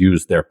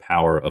use their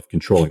power of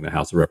controlling the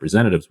House of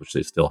Representatives, which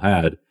they still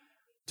had,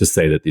 to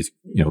say that these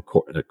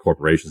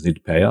corporations need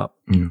to pay up.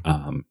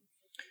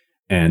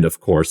 And of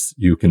course,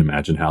 you can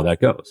imagine how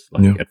that goes.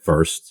 Like at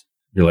first,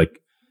 you're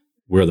like,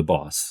 we're the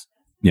boss.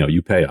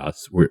 You pay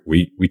us.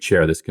 We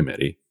chair this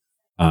committee.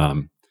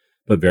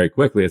 But very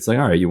quickly, it's like,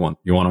 all right, you want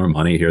our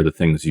money. Here are the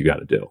things you got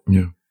to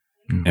do.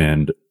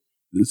 And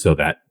so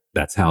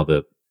that's how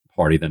the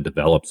party then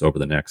develops over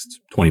the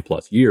next 20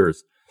 plus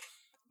years,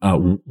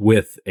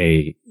 with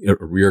a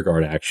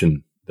rearguard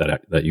action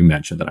that you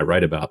mentioned that I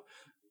write about,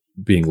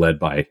 being led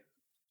by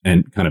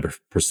and kind of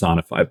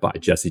personified by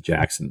Jesse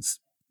Jackson's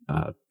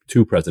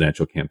two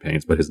presidential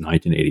campaigns, but his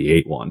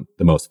 1988 one,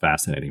 the most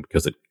fascinating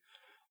because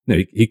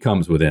he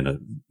comes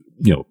within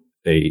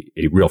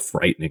a real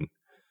frightening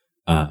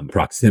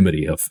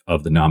proximity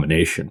of the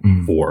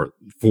nomination for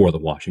the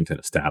Washington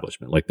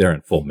establishment. Like they're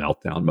in full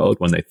meltdown mode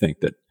when they think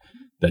that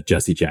that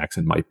Jesse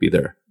Jackson might be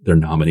their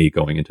nominee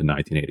going into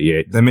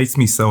 1988. That makes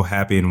me so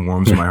happy and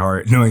warms my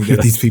heart knowing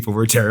that these people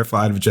were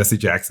terrified of Jesse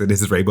Jackson,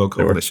 his Rainbow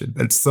Coalition.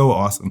 That's so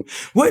awesome.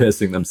 What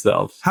pissing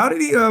themselves? How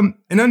did he?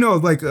 And I know,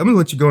 like, I'm gonna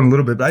let you go in a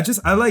little bit, but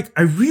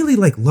I really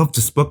love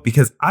this book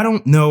because I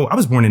don't know. I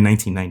was born in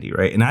 1990,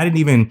 right, and I didn't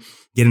even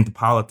get into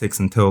politics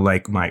until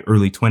like my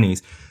early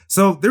 20s.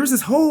 So there was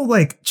this whole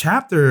like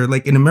chapter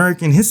like in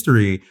American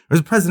history,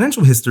 or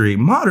presidential history,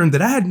 modern,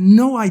 that I had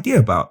no idea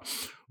about.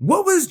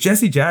 What was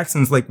Jesse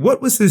Jackson's, like,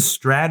 what was his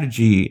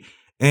strategy,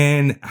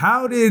 and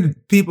how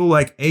did people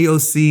like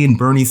AOC and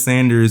Bernie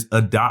Sanders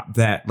adopt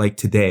that like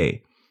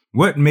today?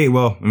 What made,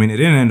 well, I mean, it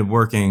didn't end up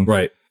working.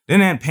 Right.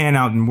 Didn't pan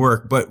out and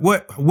work, but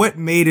what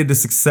made it a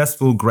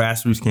successful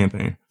grassroots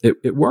campaign?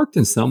 It worked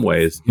in some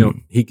ways. You know,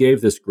 he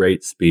gave this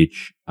great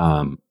speech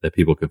that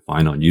people could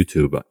find on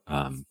YouTube.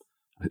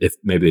 If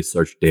maybe they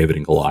search David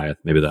and Goliath,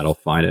 maybe that'll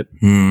find it.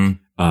 He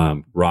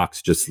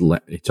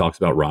talks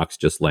about rocks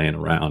just laying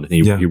around, and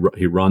he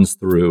runs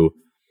through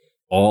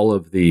all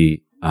of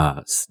the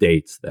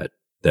states that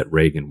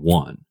Reagan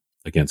won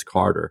against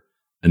Carter,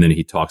 and then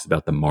he talks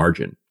about the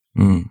margin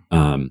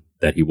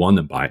that he won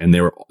them by, and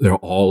there are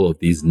all of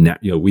these.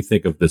 We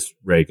think of this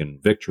Reagan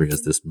victory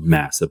as this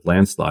massive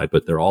landslide,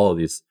 but there are all of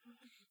these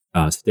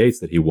states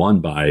that he won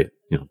by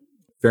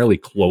fairly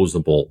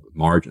closable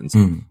margins,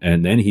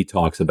 and then he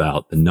talks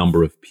about the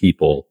number of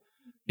people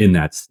in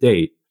that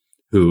state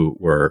who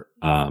were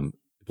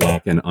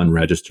black and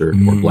unregistered,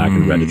 or black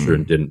and registered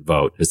and didn't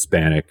vote,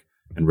 Hispanic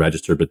and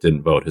registered but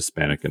didn't vote,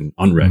 Hispanic and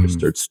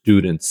unregistered,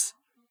 students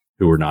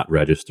who were not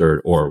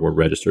registered or were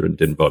registered and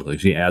didn't vote.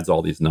 Like, he adds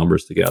all these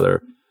numbers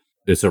together.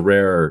 It's a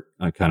rare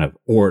kind of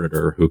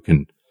orator who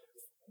can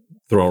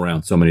throw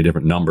around so many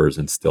different numbers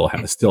and still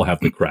have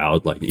the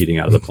crowd like eating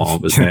out of the palm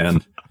of his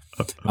hand.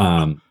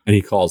 And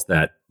he calls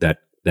that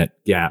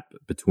gap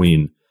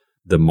between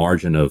the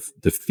margin of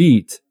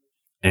defeat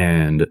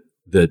and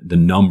the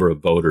number of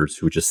voters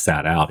who just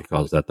sat out. He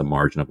calls that the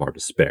margin of our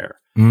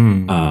despair.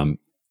 And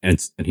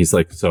he's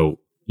like, so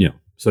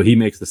he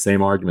makes the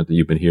same argument that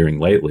you've been hearing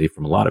lately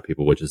from a lot of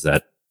people, which is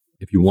that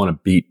if you want to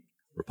beat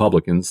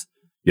Republicans,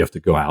 you have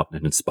to go out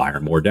and inspire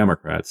more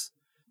Democrats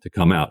to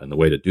come out. And the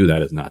way to do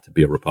that is not to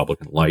be a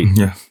Republican light,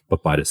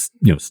 but by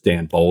to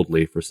stand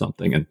boldly for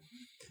something.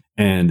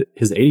 And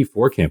his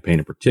 84 campaign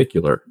in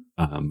particular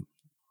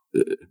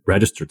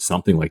registered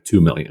something like 2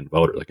 million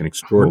voters, like an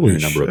extraordinary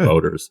number of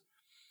voters.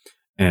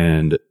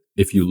 And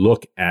if you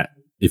look at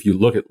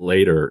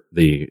later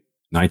the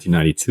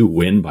 1992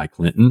 win by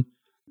Clinton,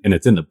 and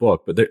it's in the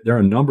book, but there are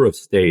a number of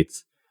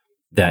states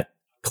that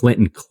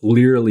Clinton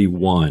clearly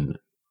won,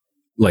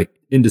 like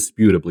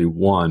indisputably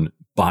won,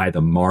 by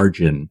the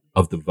margin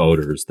of the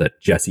voters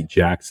that Jesse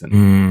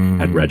Jackson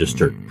had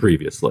registered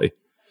previously.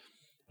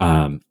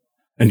 And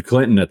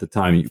Clinton at the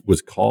time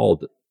was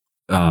called,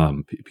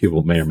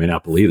 people may or may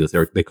not believe this,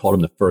 they called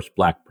him the first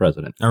black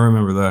president. I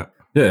remember that.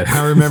 Yeah.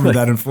 I remember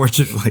that,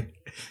 unfortunately.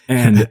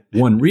 And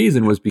one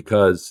reason was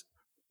because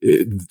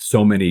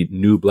so many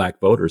new black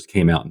voters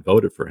came out and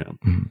voted for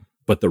him.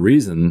 But the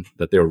reason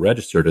that they were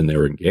registered and they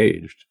were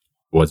engaged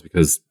was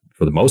because,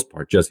 for the most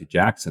part, Jesse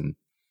Jackson,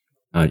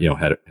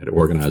 had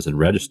organized and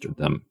registered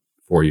them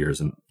 4 years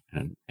and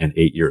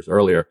 8 years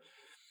earlier.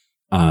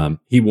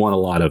 He won a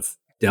lot of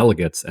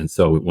delegates, and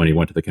so when he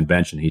went to the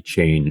convention,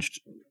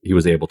 he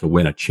was able to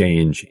win a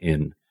change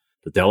in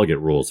the delegate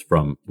rules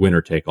from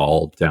winner take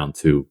all down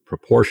to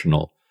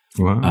proportional.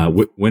 Wow.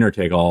 Winner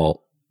take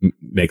all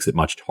makes it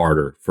much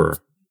harder for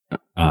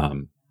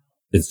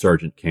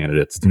insurgent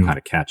candidates to kind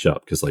of catch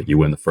up, because like you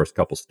win the first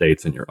couple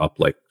states and you're up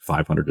like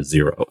 500 to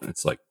 0, and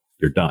it's like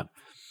you're done.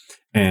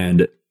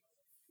 And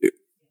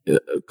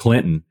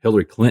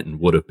Hillary Clinton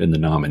would have been the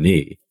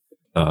nominee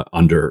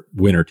under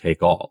winner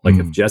take all. Like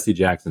if Jesse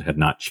Jackson had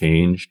not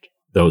changed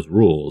those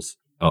rules,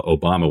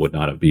 Obama would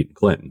not have beaten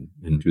Clinton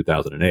in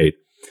 2008.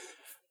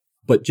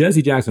 But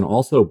Jesse Jackson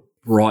also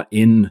brought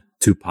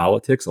into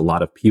politics a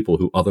lot of people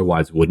who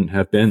otherwise wouldn't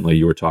have been. Like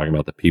you were talking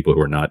about the people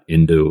who are not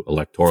into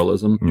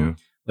electoralism. Yeah.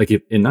 Like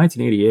if in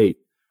 1988,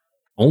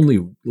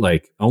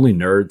 only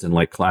nerds and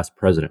like class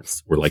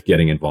presidents were like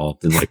getting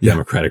involved in like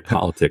Democratic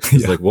politics.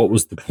 It's like, what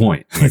was the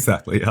point? Like,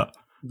 exactly. Yeah.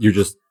 You're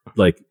just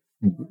like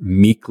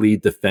meekly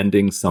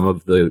defending some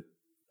of the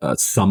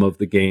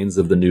gains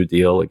of the New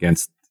Deal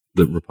against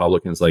the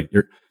Republicans. Like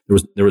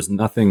there was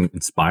nothing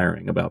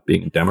inspiring about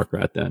being a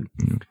Democrat then.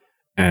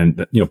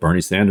 And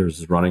Bernie Sanders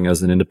is running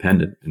as an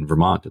independent in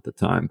Vermont at the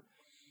time.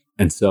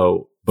 And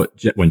so, but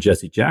when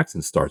Jesse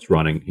Jackson starts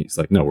running, he's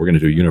like, no, we're going to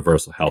do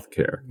universal health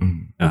care,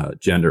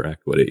 gender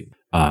equity,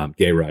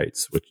 gay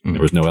rights, which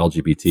there was no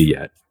LGBT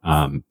yet,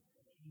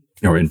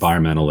 or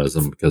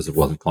environmentalism because it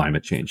wasn't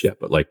climate change yet.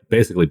 But like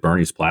basically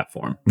Bernie's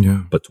platform,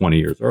 but 20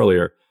 years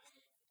earlier,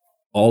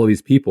 all of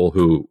these people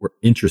who were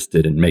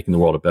interested in making the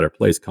world a better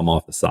place come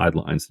off the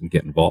sidelines and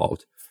get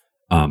involved.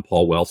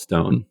 Paul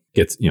Wellstone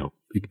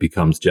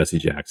becomes Jesse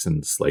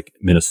Jackson's like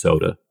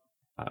Minnesota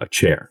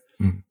chair.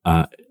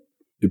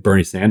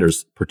 Bernie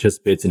Sanders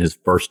participates in his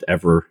first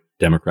ever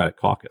Democratic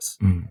caucus.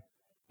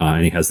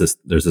 And he has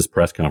there's this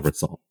press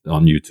conference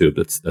on YouTube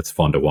that's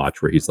fun to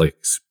watch, where he's like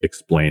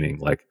explaining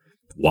like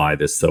why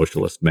this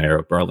socialist mayor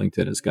of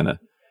Burlington is going to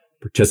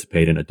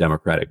participate in a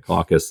Democratic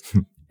caucus.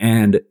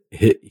 And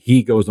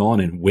he goes on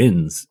and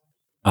wins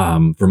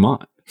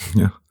Vermont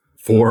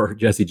for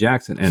Jesse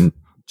Jackson. And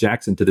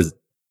Jackson to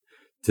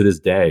this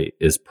day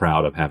is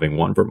proud of having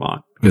won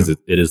Vermont, because it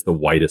is the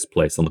whitest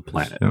place on the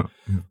planet.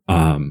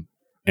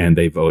 And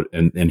they vote,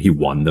 and he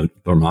won the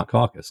Vermont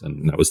caucus.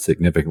 And that was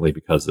significantly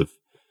because of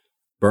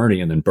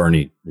Bernie. And then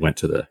Bernie went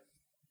to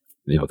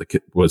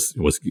was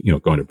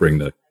going to bring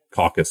the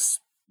caucus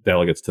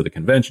delegates to the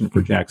convention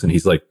for Jackson.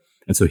 He's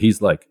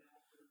like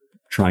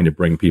trying to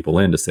bring people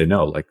in to say,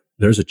 no, like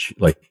there's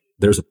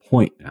a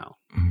point now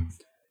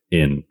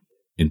in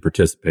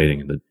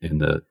participating in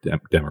the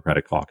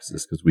Democratic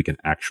caucuses, because we can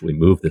actually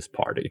move this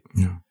party,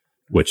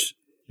 which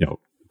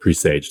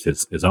presaged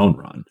his own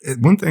run.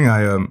 One thing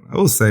I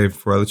will say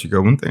before I let you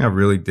go, one thing I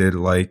really did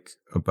like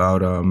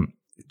about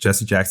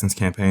Jesse Jackson's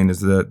campaign is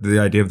the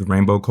idea of the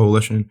Rainbow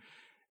Coalition,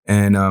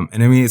 and I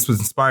mean, it's what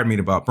inspired me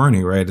about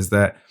Bernie, right? Is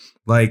that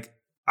like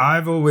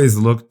I've always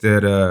looked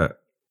at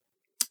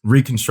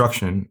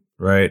Reconstruction,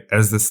 right,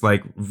 as this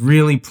like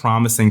really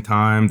promising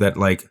time that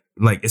like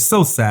it's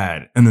so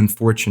sad and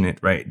unfortunate,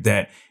 right,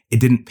 that it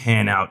didn't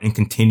pan out and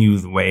continue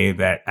the way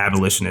that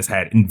abolitionists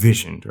had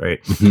envisioned, right?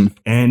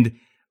 And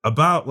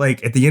about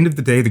like at the end of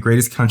the day, the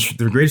greatest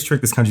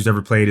trick this country's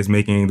ever played is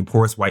making the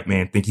poorest white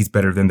man think he's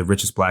better than the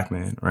richest black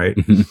man, right?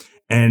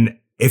 And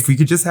if we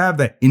could just have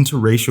that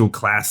interracial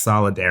class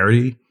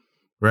solidarity,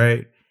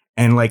 right?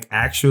 And like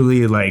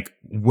actually like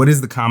what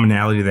is the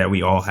commonality that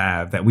we all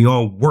have, that we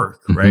all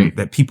work, right?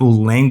 That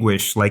people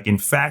languish like in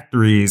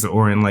factories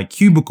or in like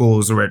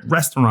cubicles or at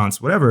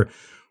restaurants, whatever.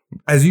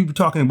 As you were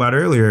talking about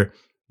earlier,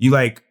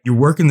 you're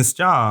working this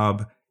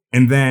job,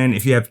 and then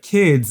if you have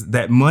kids,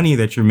 that money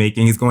that you're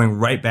making is going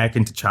right back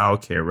into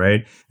childcare,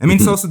 right? I mean,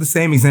 it's also the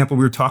same example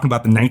we were talking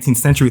about the 19th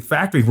century with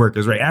factory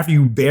workers, right? After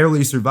you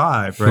barely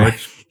survive, right?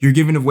 You're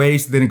given a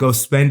wage to then go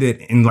spend it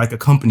in like a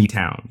company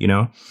town,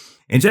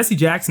 And Jesse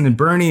Jackson and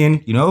Bernie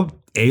and,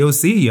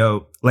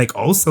 AOC, like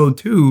also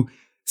too,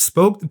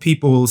 spoke to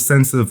people's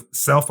sense of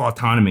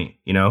self-autonomy,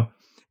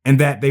 and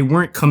that they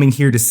weren't coming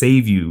here to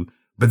save you,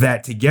 but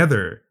that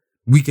together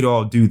we could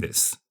all do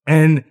this.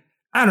 And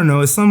I don't know,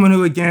 as someone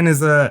who, again,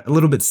 is a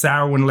little bit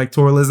sour on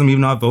electoralism,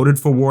 even though I voted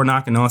for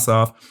Warnock and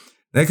Ossoff,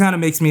 that kind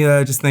of makes me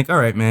just think, all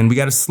right, man, we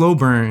got to slow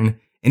burn.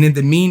 And in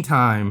the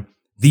meantime,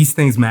 these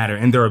things matter.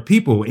 And there are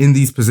people in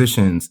these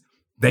positions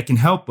that can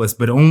help us,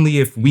 but only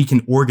if we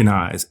can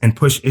organize and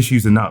push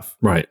issues enough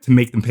to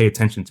make them pay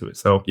attention to it.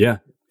 So, I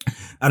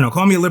don't know,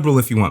 call me a liberal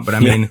if you want, but I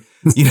mean,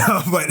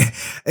 but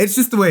it's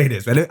just the way it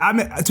is. Right?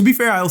 To be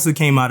fair, I also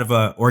came out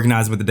of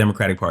organizing with the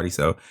Democratic Party.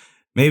 So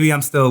maybe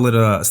I'm still a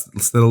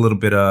little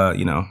bit,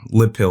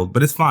 lip-pilled,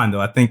 but it's fine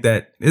though. I think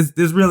that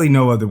there's really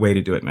no other way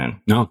to do it,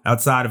 man. No.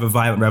 Outside of a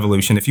violent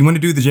revolution. If you want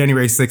to do the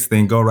January 6th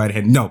thing, go right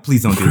ahead. No,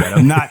 please don't do that.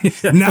 I'm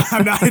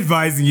not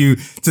advising you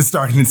to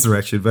start an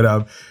insurrection,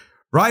 but,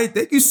 Ryan,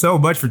 thank you so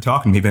much for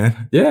talking to me,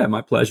 man. Yeah,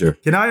 my pleasure.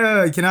 Can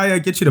I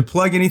get you to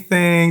plug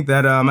anything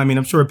that I mean,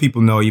 I'm sure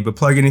people know you, but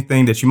plug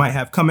anything that you might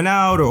have coming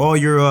out or all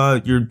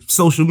your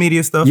social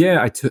media stuff?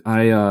 Yeah,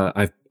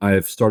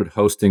 I've started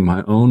hosting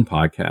my own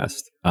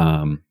podcast,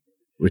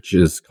 which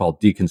is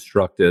called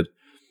Deconstructed,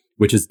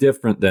 which is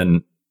different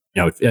than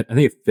I think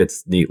it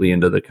fits neatly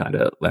into the kind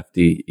of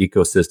lefty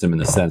ecosystem in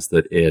the sense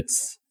that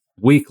it's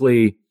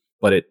weekly,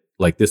 but it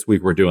like this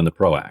week we're doing the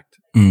PRO Act,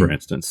 for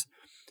instance.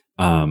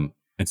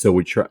 And so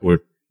we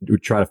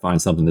try to find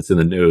something that's in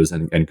the news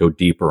and go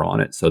deeper on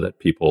it so that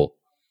people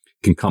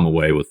can come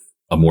away with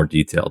a more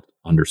detailed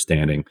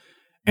understanding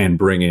and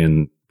bring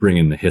in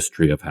the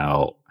history of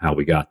how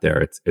we got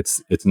there.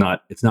 It's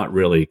not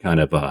really kind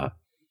of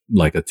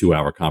like a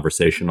 2-hour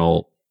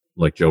conversational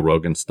like Joe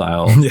Rogan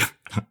style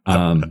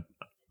thing.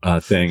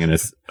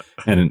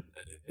 And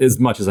as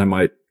much as I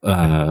might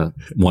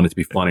want it to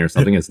be funny or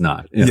something, it's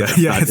not.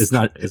 It's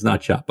not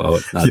Chapo.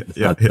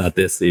 It's not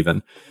this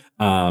even.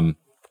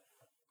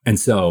 And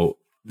so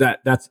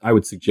that's I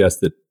would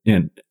suggest that,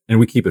 and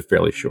we keep it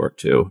fairly short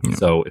too. Yeah.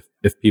 So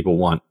if people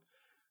want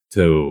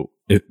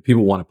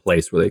a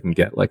place where they can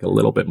get like a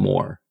little bit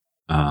more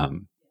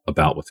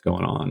about what's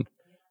going on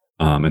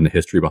and the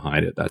history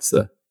behind it, that's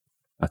a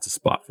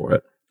spot for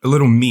it. A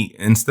little meat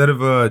instead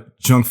of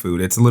junk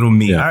food. It's a little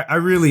meat. Yeah. I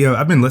really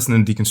I've been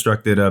listening to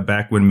Deconstructed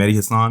back when Mehdi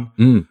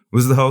Hassan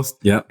was the host.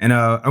 Yeah, and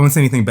I won't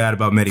say anything bad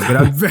about Mehdi, but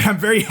I'm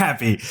very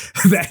happy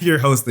that you're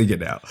hosting it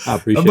now. I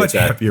appreciate I'm much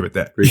that. happier with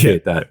that.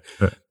 Appreciate that.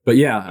 But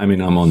yeah, I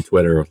mean, I'm on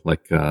Twitter,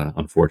 like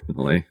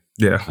unfortunately.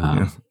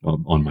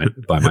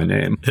 By my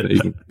name.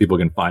 People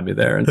can find me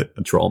there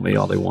and troll me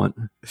all they want.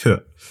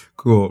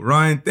 Cool.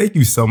 Ryan, thank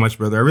you so much,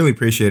 brother. I really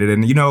appreciate it.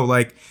 And,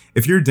 like,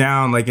 if you're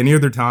down, like any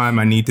other time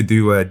I need to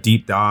do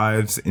deep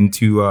dives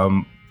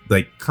into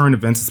like current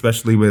events,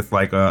 especially with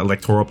like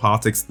electoral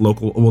politics,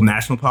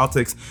 national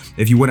politics,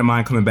 if you wouldn't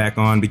mind coming back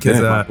on,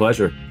 because my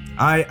pleasure.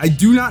 I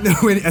do not know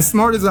as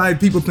smart as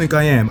people think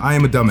I am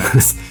a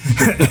dumbass.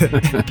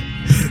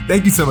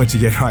 Thank you so much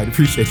again. All right,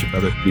 appreciate you,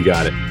 brother. You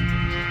got it.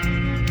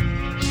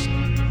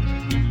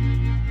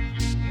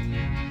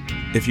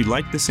 If you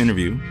like this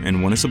interview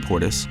and want to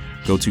support us,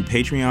 go to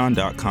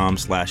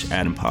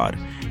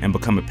patreon.com/AdamPod and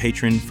become a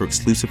patron for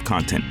exclusive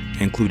content,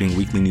 including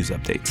weekly news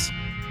updates.